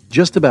calling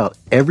just about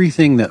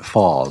everything that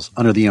falls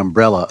under the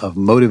umbrella of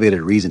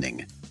motivated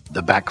reasoning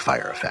the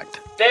backfire effect.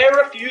 Their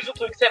refusal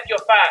to accept your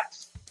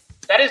facts,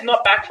 that is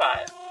not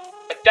backfire.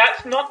 Like,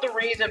 that's not the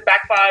reason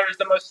backfire is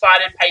the most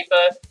cited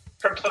paper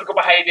from political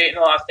behavior in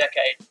the last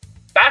decade.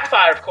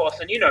 Backfire, of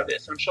course, and you know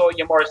this, I'm sure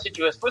your more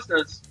assiduous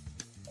listeners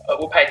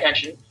will pay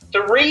attention.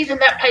 The reason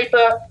that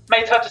paper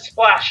made such a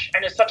splash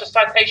and is such a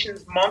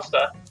citations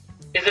monster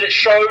is that it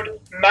showed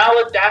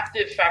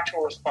maladaptive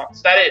factual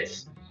response. That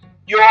is,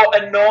 your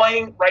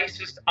annoying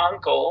racist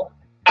uncle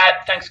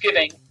at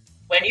Thanksgiving,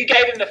 when you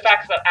gave him the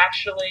facts that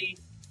actually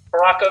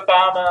Barack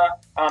Obama,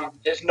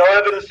 there's no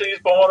evidence that he was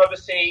born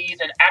overseas,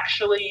 and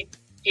actually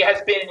he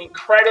has been an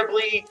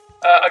incredibly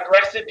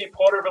aggressive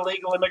deporter of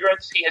illegal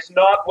immigrants. He has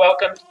not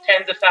welcomed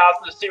tens of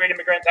thousands of Syrian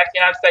immigrants. Actually, the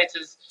United States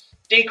has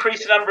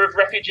decreased the number of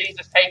refugees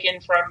it's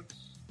taken from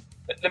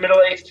the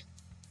Middle East.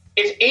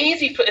 It's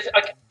easy for,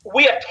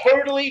 we are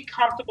totally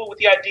comfortable with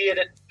the idea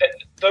that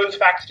those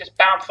facts just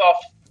bounce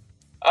off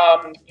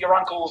your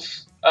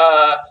uncle's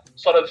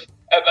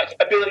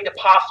ability to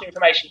pass through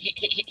information.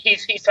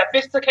 He's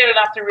sophisticated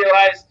enough to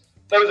realize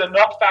those are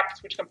not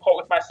facts which comport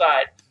with my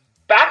side.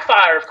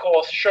 Backfire, of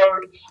course,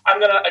 showed I'm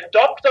going to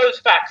adopt those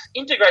facts,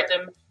 integrate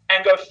them,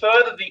 and go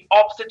further the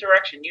opposite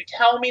direction. You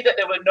tell me that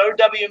there were no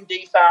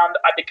WMD found,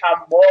 I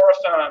become more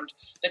affirmed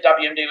that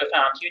WMD were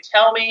found. You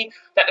tell me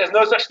that there's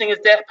no such thing as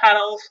death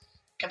panels,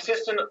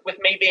 consistent with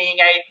me being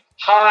a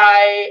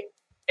high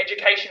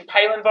education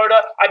Palin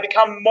voter, I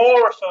become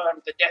more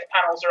affirmed that death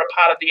panels are a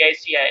part of the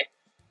ACA.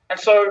 And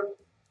so,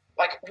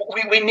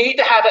 we need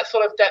to have that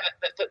sort of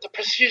the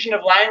precision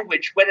of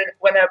language.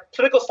 When a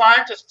political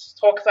scientist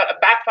talks about a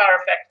backfire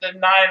effect, the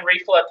Nine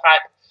Riefler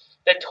type,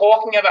 they're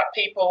talking about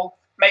people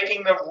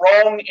making the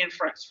wrong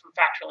inference from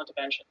factual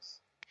interventions.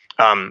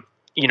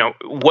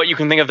 What you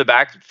can think of the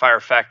backfire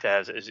effect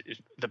as is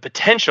the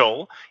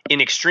potential in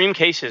extreme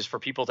cases for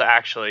people to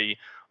actually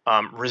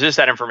resist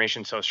that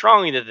information so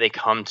strongly that they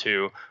come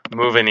to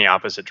move in the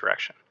opposite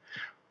direction.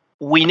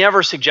 We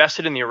never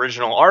suggested in the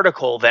original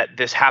article that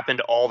this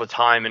happened all the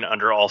time and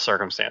under all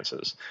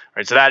circumstances,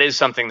 right? So that is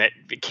something that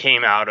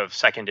came out of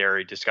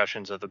secondary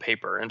discussions of the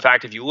paper. In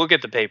fact, if you look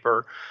at the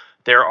paper,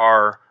 there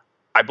are,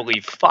 I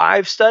believe,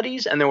 5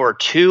 studies, and there were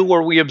 2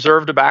 where we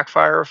observed a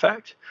backfire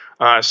effect.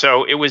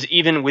 So it was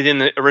even within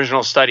the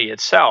original study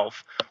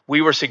itself,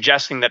 we were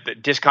suggesting that the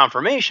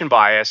disconfirmation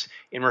bias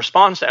in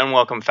response to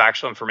unwelcome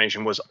factual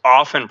information was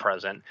often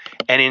present,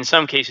 and in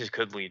some cases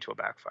could lead to a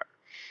backfire.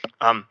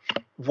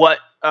 What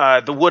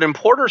the Wood and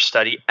Porter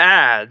study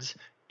adds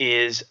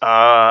is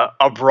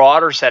a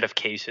broader set of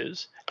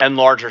cases and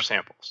larger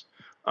samples.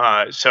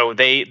 So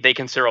they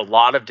consider a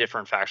lot of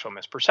different factual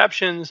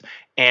misperceptions,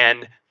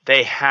 and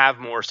they have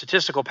more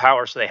statistical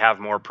power, so they have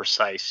more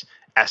precise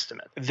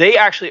estimate. They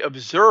actually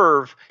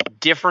observe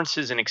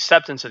differences in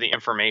acceptance of the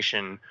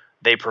information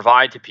they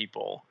provide to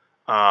people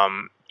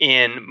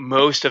in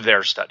most of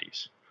their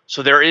studies.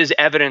 So there is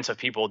evidence of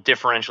people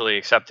differentially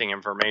accepting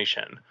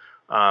information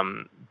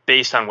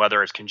based on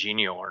whether it's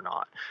congenial or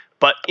not.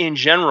 But in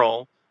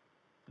general,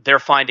 they're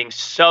finding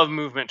some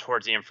movement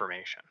towards the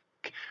information.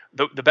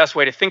 The best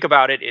way to think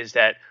about it is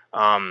that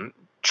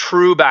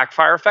true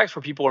backfire effects,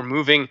 where people are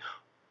moving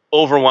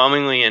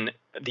overwhelmingly in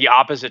the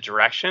opposite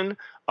direction,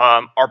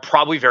 are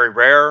probably very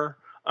rare.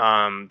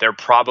 They're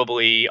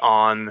probably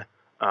on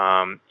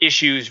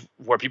issues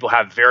where people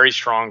have very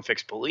strong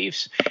fixed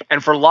beliefs.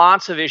 And for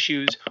lots of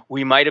issues,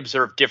 we might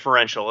observe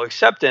differential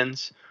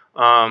acceptance,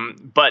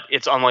 but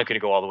it's unlikely to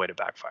go all the way to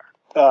backfire.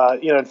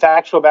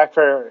 Factual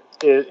backfire,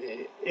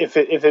 if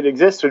it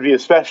exists, would be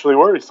especially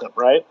worrisome,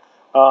 right?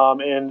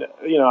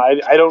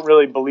 I don't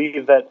really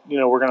believe that,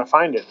 we're going to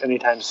find it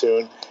anytime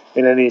soon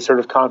in any sort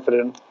of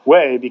confident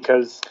way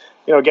because,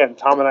 again,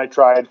 Tom and I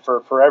tried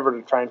for forever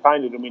to try and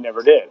find it and we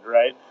never did,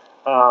 right?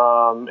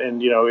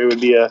 It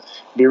would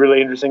be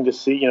really interesting to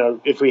see,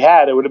 if we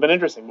had, it would have been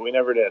interesting, but we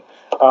never did.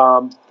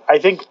 I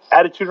think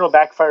attitudinal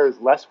backfire is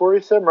less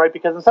worrisome, right?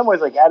 Because in some ways,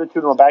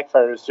 attitudinal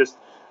backfire is just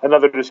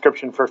another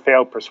description for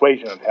failed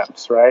persuasion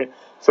attempts, right?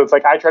 So it's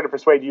like, I try to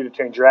persuade you to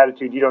change your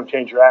attitude, you don't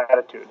change your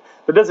attitude.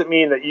 That doesn't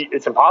mean that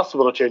it's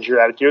impossible to change your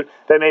attitude.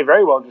 That may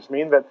very well just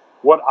mean that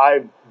what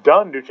I've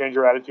done to change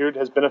your attitude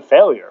has been a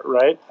failure,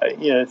 right?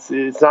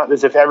 It's not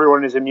as if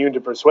everyone is immune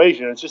to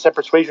persuasion. It's just that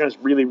persuasion is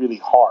really,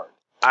 really hard.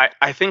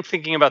 I think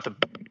thinking about the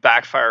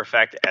backfire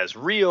effect as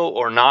real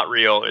or not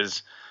real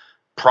is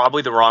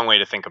probably the wrong way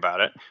to think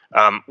about it.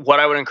 What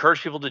I would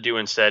encourage people to do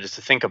instead is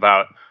to think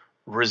about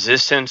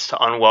resistance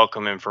to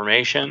unwelcome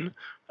information,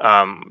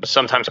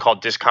 sometimes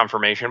called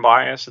disconfirmation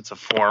bias. It's a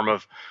form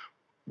of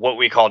what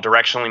we call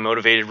directionally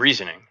motivated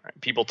reasoning.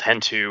 Right? People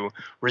tend to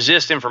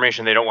resist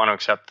information they don't want to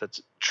accept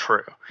that's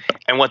true.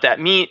 And what that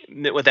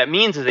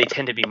means is they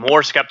tend to be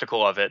more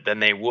skeptical of it than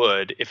they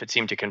would if it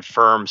seemed to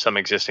confirm some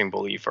existing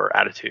belief or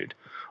attitude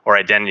or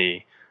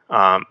identity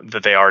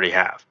that they already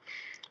have.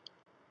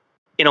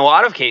 In a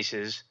lot of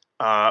cases,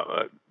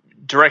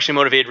 directionally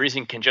motivated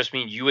reasoning can just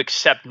mean you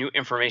accept new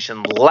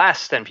information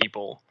less than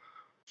people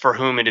for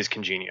whom it is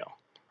congenial,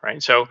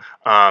 right? So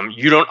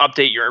you don't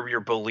update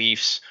your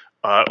beliefs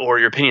or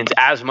your opinions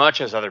as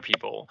much as other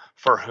people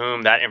for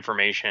whom that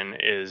information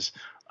is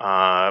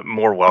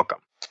more welcome.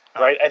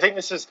 Right. I think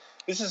this is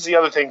the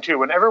other thing too.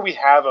 Whenever we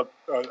have a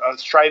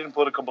strident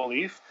political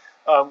belief,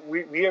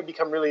 we have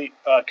become really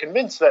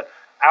convinced that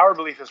our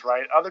belief is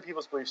right, other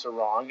people's beliefs are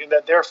wrong, and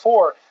that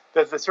therefore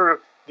that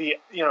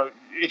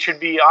it should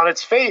be on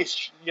its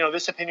face,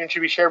 this opinion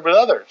should be shared with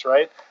others,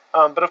 right?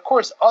 But of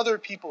course, other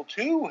people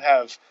too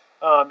have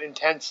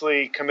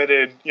intensely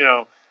committed,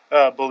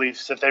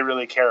 beliefs that they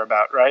really care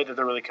about, right? That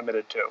they're really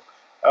committed to.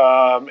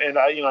 And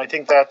I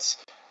think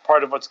that's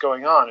part of what's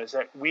going on, is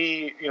that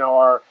we,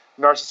 are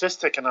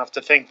narcissistic enough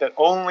to think that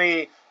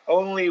only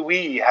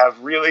we have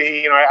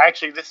really,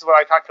 actually, this is what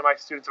I talk to my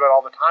students about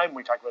all the time when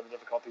we talk about the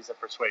difficulties of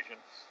persuasion,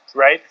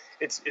 right?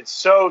 It's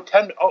so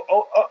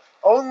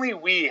only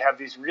we have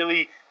these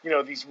really,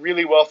 these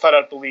really well thought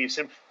out beliefs,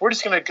 and we're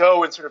just going to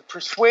go and sort of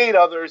persuade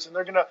others, and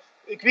they're going to,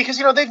 because,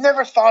 they've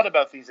never thought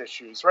about these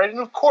issues, right? And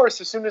of course,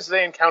 as soon as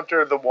they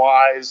encounter the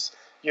wise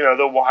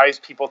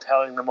people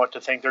telling them what to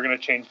think, they're going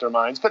to change their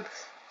minds. But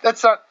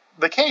that's not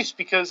the case,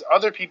 because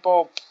other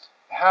people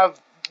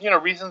have,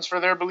 reasons for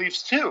their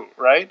beliefs too,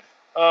 right?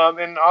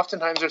 And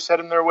oftentimes they're set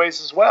in their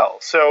ways as well.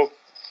 So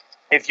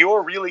if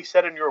you're really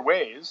set in your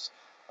ways,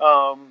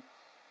 and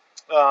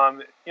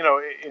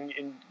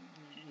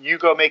you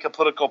go make a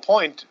political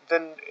point,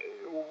 then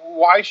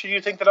why should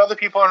you think that other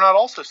people are not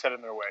also set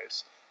in their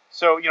ways?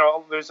 So,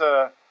 there's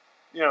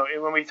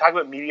when we talk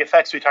about media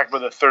effects, we talk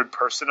about the third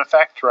person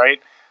effect,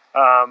 right?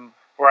 Are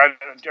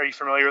you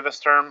familiar with this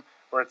term?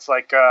 Where it's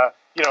like, well,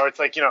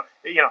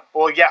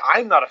 yeah,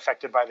 I'm not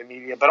affected by the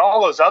media, but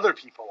all those other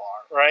people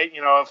are, right?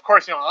 Of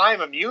course,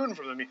 I'm immune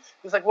from the media.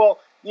 It's like, well,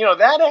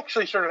 that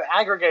actually sort of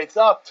aggregates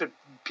up to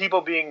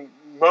people being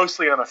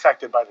mostly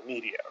unaffected by the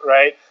media,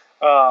 right?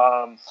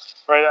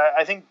 Right.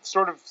 I think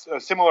sort of a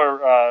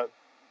similar,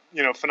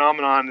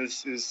 phenomenon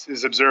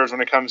is observed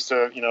when it comes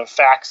to,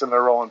 facts and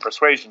their role in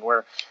persuasion,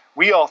 where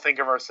we all think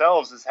of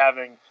ourselves as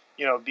having,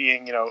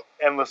 being,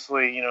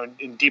 endlessly,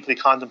 and deeply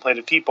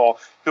contemplative people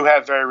who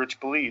have very rich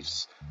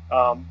beliefs.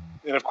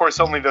 And of course,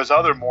 only those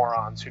other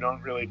morons who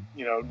don't really,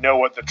 know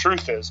what the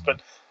truth is.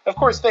 But of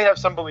course, they have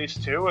some beliefs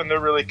too, and they're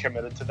really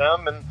committed to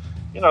them. And,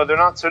 they're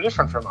not so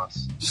different from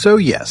us. So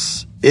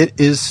yes, it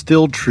is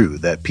still true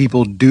that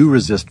people do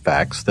resist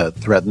facts that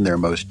threaten their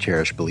most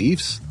cherished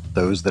beliefs,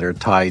 those that are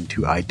tied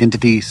to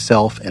identity,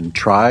 self, and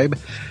tribe,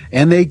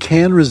 and they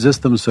can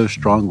resist them so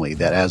strongly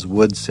that, as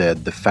Wood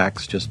said, the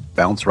facts just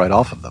bounce right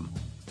off of them.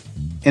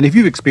 And if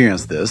you've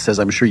experienced this, as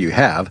I'm sure you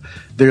have,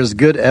 there's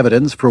good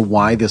evidence for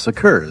why this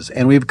occurs,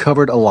 and we've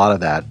covered a lot of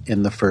that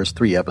in the first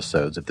 3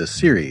 episodes of this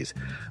series.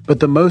 But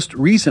the most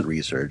recent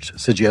research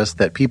suggests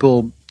that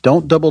people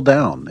don't double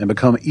down and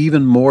become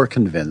even more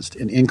convinced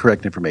in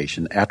incorrect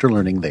information after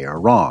learning they are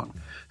wrong.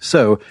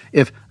 So,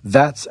 if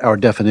that's our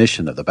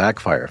definition of the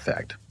backfire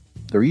effect,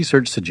 the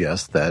research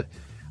suggests that,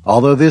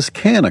 although this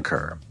can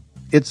occur,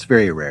 it's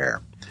very rare,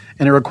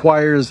 and it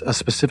requires a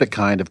specific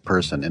kind of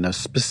person in a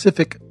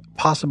specific,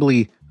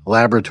 possibly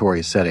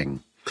laboratory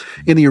setting.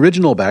 In the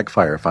original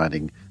backfire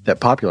finding that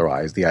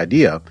popularized the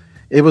idea,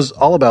 it was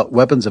all about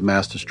weapons of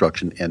mass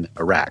destruction in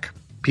Iraq.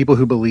 People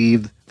who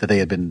believed that they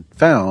had been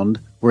found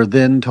were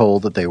then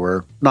told that they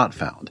were not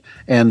found,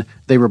 and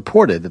they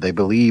reported that they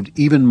believed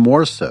even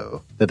more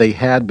so that they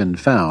had been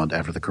found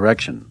after the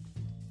correction.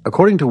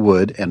 According to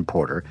Wood and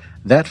Porter,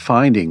 that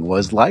finding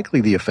was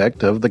likely the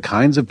effect of the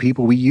kinds of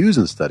people we use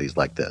in studies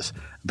like this,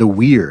 the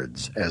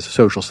weirds, as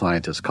social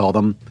scientists call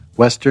them,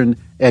 Western,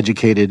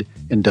 educated,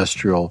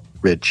 industrial,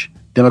 rich,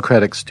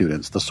 democratic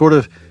students, the sort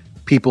of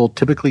people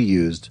typically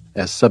used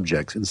as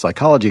subjects in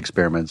psychology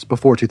experiments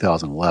before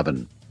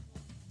 2011.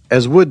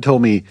 As Wood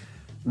told me,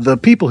 the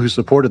people who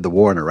supported the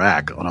war in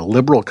Iraq on a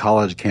liberal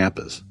college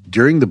campus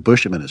during the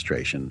Bush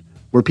administration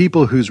were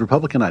people whose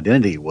Republican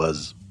identity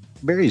was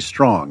very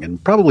strong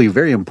and probably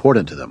very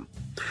important to them.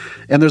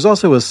 And there's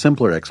also a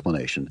simpler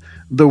explanation.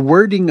 The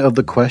wording of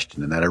the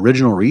question in that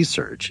original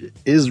research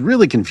is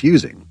really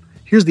confusing.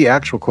 Here's the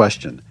actual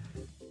question.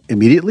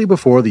 Immediately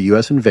before the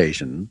U.S.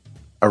 invasion,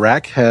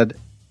 Iraq had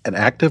an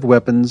active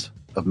weapons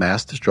of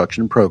mass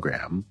destruction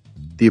program,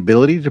 the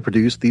ability to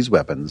produce these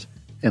weapons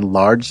in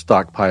large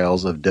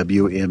stockpiles of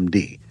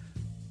WMD.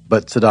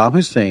 But Saddam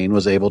Hussein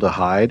was able to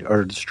hide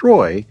or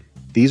destroy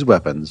these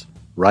weapons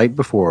right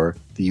before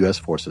the U.S.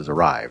 forces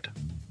arrived.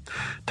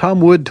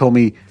 Tom Wood told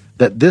me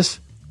that this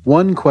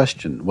one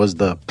question was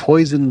the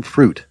poison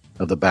fruit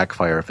of the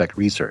backfire effect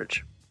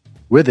research.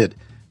 With it,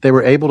 they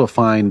were able to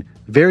find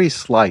very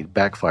slight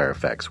backfire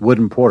effects, Wood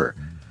and Porter,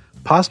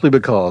 possibly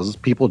because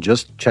people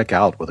just check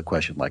out with a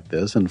question like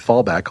this and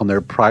fall back on their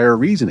prior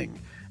reasoning.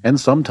 And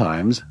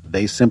sometimes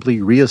they simply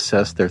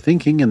reassess their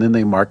thinking and then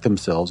they mark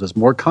themselves as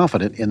more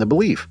confident in the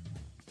belief.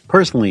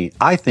 Personally,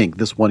 I think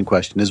this one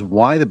question is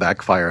why the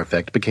backfire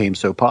effect became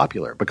so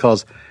popular,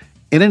 because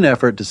in an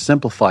effort to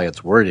simplify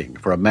its wording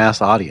for a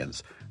mass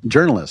audience,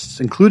 journalists,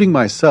 including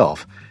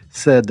myself,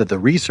 said that the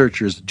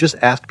researchers just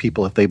asked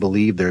people if they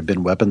believed there had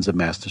been weapons of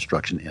mass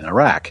destruction in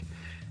Iraq.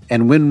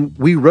 And when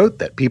we wrote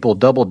that people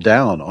doubled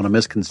down on a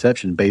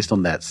misconception based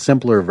on that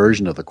simpler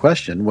version of the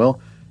question,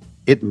 well,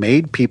 it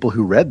made people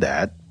who read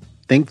that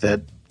think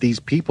that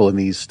these people in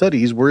these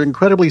studies were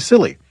incredibly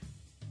silly.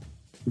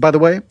 By the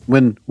way,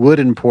 when Wood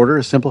and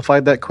Porter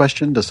simplified that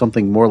question to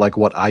something more like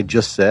what I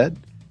just said,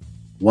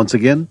 once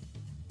again,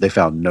 they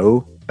found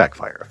no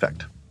backfire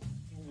effect.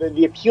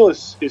 The appeal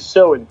is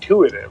so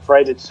intuitive,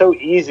 right? It's so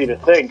easy to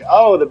think,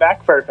 oh, the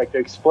backfire effect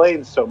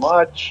explains so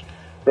much,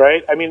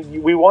 right? I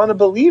mean, we want to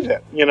believe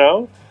it,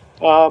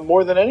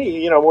 more than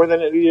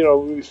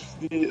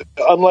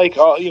unlike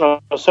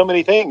so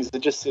many things, it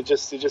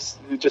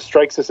just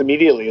strikes us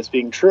immediately as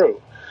being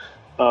true.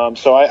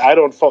 So I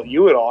don't fault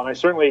you at all, and I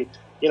certainly,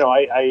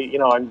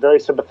 I'm very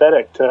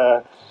sympathetic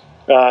to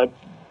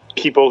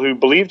people who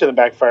believed in the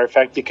backfire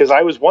effect because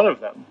I was one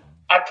of them.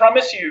 I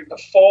promise you,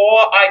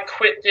 before I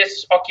quit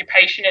this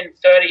occupation in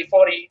 30,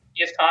 40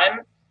 years'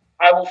 time,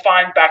 I will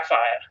find backfire.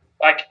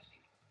 Like,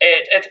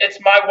 it's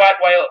my white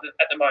whale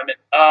at the moment.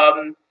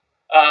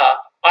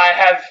 I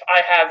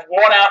have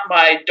worn out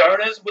my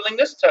donors'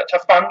 willingness to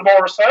fund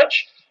more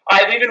research.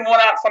 I've even worn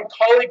out some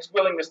colleagues'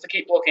 willingness to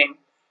keep looking.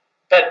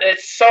 But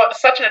it's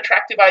such an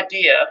attractive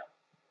idea.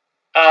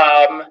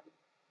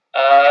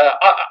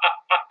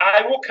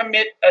 I will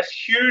commit a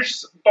huge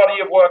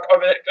body of work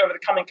over the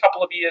coming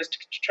couple of years to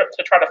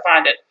try to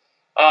find it.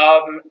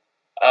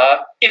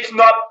 It's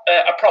not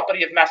a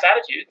property of mass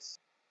attitudes.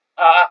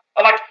 I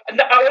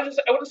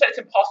wouldn't say it's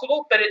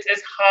impossible, but it's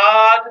as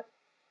hard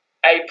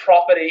a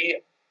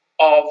property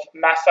of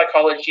mass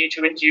psychology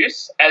to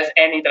induce as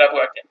any that I've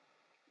worked in.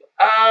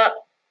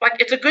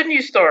 It's a good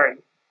news story.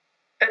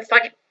 It's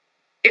like,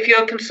 if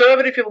you're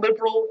conservative, you're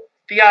liberal,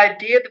 the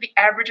idea that the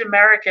average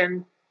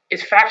American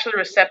is factually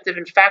receptive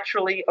and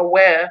factually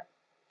aware,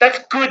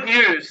 that's good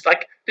news.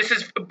 Like, this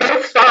is,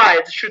 both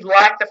sides should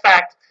like the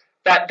fact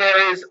that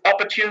there is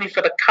opportunity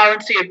for the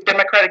currency of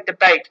democratic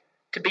debate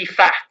to be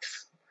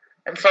facts.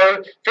 And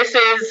so this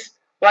is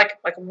like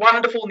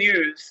wonderful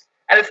news.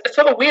 And it's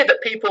sort of weird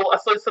that people are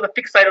sort of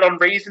fixated on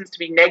reasons to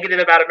be negative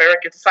about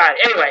American society.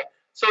 Anyway,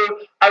 so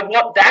I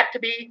want that to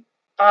be,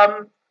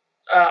 I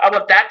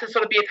want that to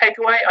sort of be a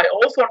takeaway. I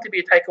also want to be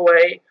a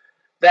takeaway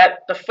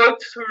that the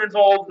folks who are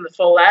involved in the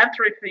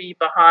philanthropy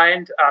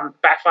behind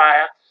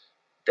backfire,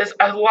 there's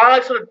a lot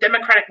of sort of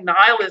democratic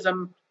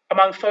nihilism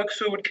among folks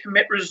who would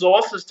commit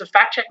resources to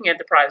fact-checking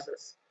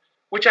enterprises,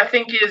 which I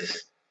think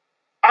is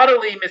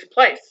utterly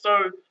misplaced.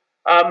 So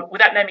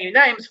without naming any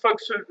names,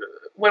 folks who,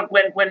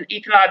 when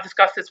Ethan and I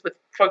discussed this with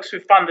folks who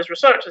fund this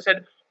research, they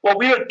said, well,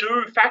 we don't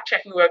do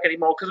fact-checking work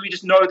anymore because we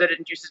just know that it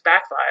induces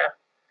backfire.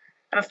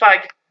 And it's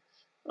like,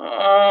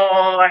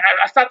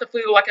 I start to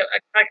feel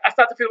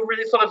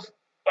really sort of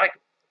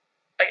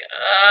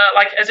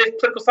like as if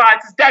political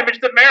science has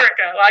damaged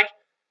America.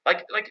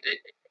 Like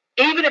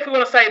even if we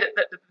want to say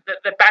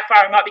that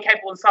backfire might be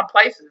capable in some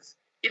places,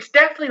 it's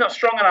definitely not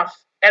strong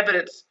enough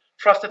evidence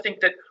for us to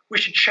think that we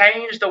should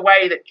change the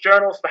way that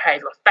journalists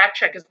behave, or fact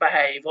checkers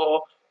behave,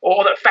 or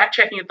that fact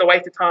checking is the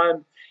waste of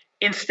time.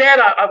 Instead,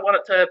 I want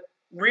it to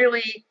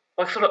really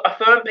sort of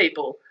affirm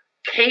people,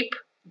 keep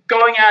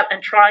going out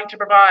and trying to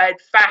provide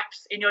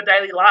facts in your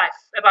daily life,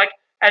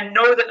 and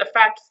know that the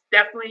facts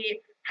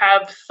definitely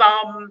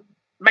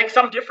make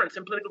some difference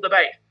in political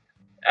debate,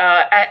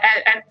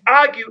 and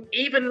argue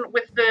even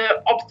with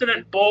the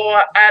obstinate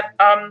bore at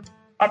on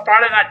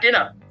Friday night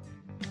dinner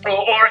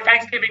or at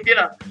Thanksgiving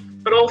dinner.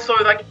 But also,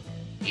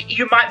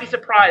 you might be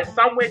surprised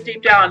somewhere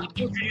deep down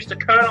you've introduced a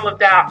kernel of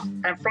doubt,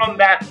 and from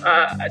that,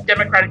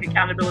 democratic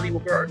accountability will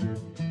grow.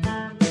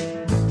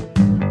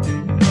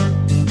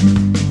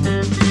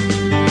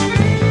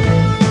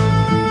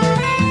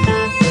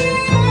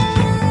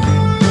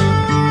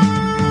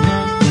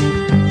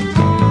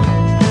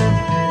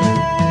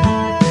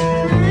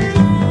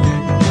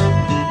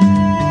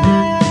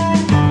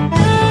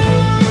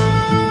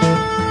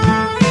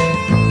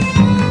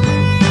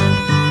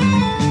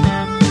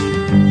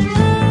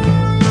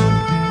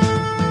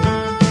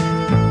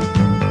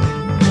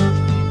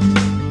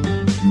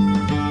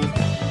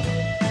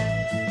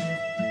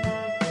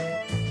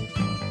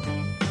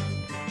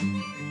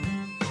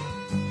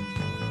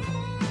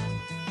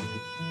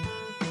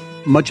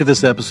 Much of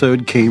this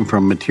episode came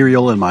from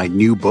material in my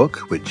new book,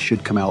 which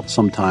should come out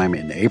sometime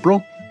in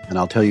April, and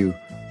I'll tell you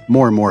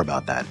more and more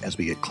about that as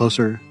we get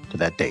closer to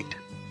that date.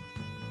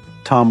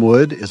 Tom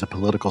Wood is a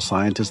political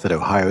scientist at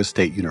Ohio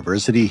State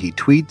University. He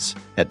tweets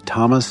at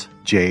Thomas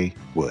J.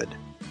 Wood.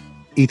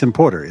 Ethan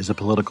Porter is a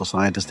political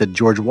scientist at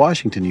George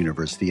Washington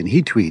University, and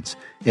he tweets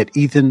at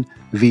Ethan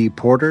V.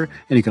 Porter,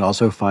 and you can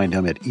also find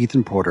him at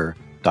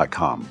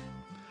ethanporter.com.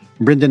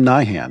 Brendan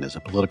Nyhan is a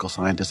political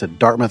scientist at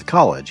Dartmouth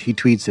College. He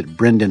tweets at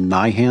Brendan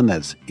Nyhan,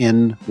 that's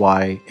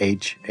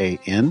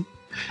Nyhan,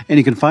 and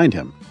you can find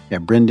him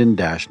at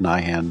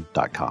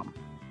brendan-nyhan.com.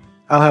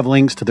 I'll have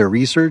links to their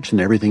research and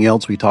everything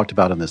else we talked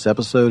about in this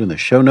episode in the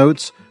show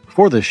notes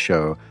for this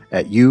show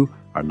at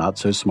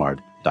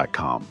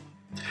youarenotsosmart.com.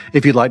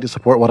 If you'd like to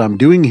support what I'm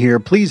doing here,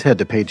 please head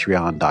to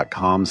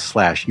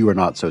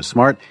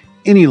patreon.com/youarenotsosmart.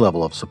 Any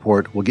level of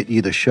support will get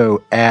you the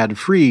show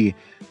ad-free,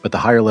 but the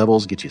higher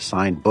levels get you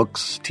signed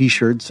books,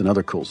 t-shirts, and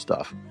other cool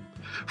stuff.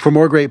 For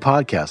more great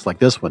podcasts like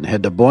this one,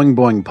 head to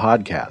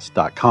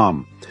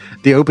boingboingpodcast.com.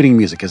 The opening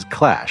music is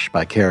Clash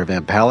by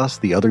Caravan Palace.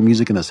 The other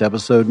music in this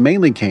episode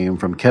mainly came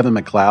from Kevin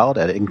MacLeod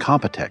at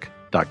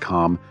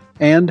Incompetech.com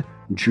and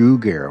Drew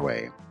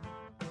Garraway.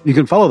 You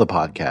can follow the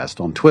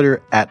podcast on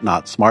Twitter at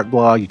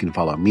NotSmartBlog. You can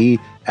follow me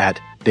at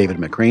David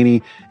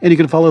McRaney, and you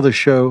can follow the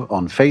show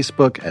on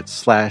Facebook at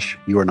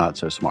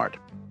 /YouAreNotSoSmart.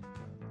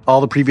 All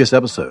the previous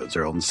episodes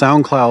are on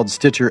SoundCloud,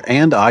 Stitcher,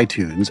 and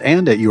iTunes,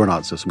 and at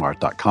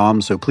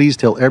YouAreNotSoSmart.com, so please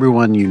tell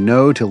everyone you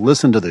know to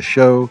listen to the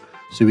show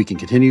so we can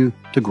continue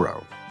to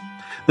grow.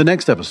 The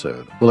next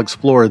episode will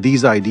explore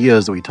these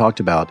ideas that we talked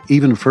about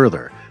even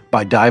further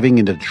by diving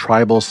into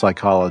tribal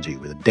psychology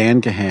with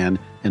Dan Kahan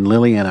and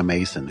Liliana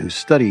Mason, who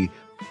study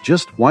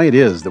just why it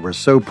is that we're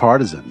so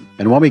partisan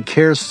and why we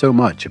care so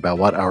much about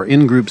what our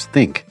in-groups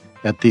think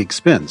at the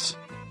expense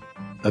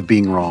of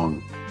being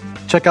wrong.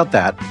 Check out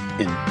that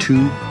in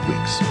 2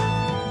 weeks.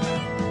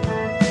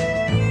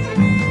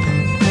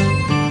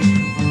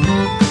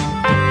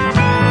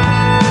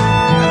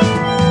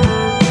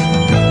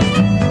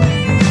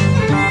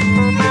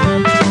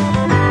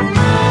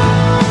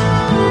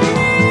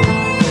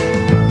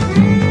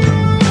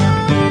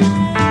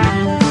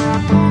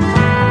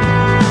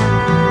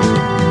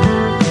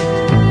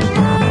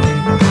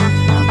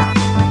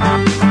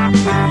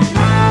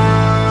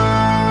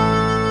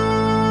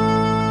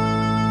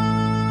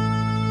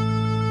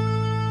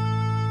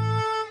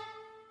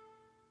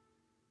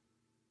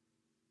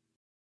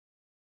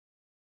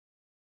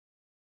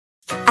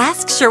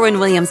 Ask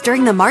Sherwin-Williams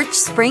during the March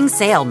Spring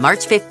Sale,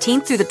 March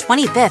 15th through the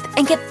 25th,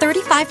 and get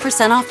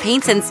 35% off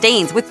paints and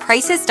stains with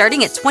prices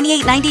starting at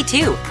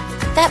 $28.92.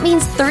 That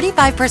means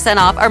 35%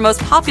 off our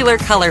most popular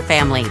color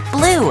family,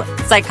 blue.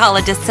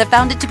 Psychologists have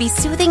found it to be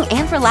soothing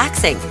and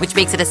relaxing, which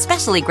makes it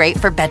especially great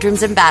for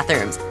bedrooms and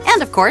bathrooms.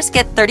 And of course,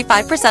 get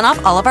 35%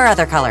 off all of our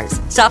other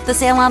colors. Shop the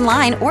sale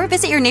online or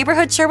visit your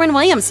neighborhood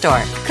Sherwin-Williams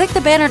store. Click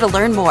the banner to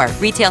learn more.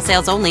 Retail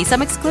sales only.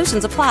 Some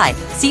exclusions apply.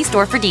 See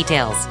store for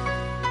details.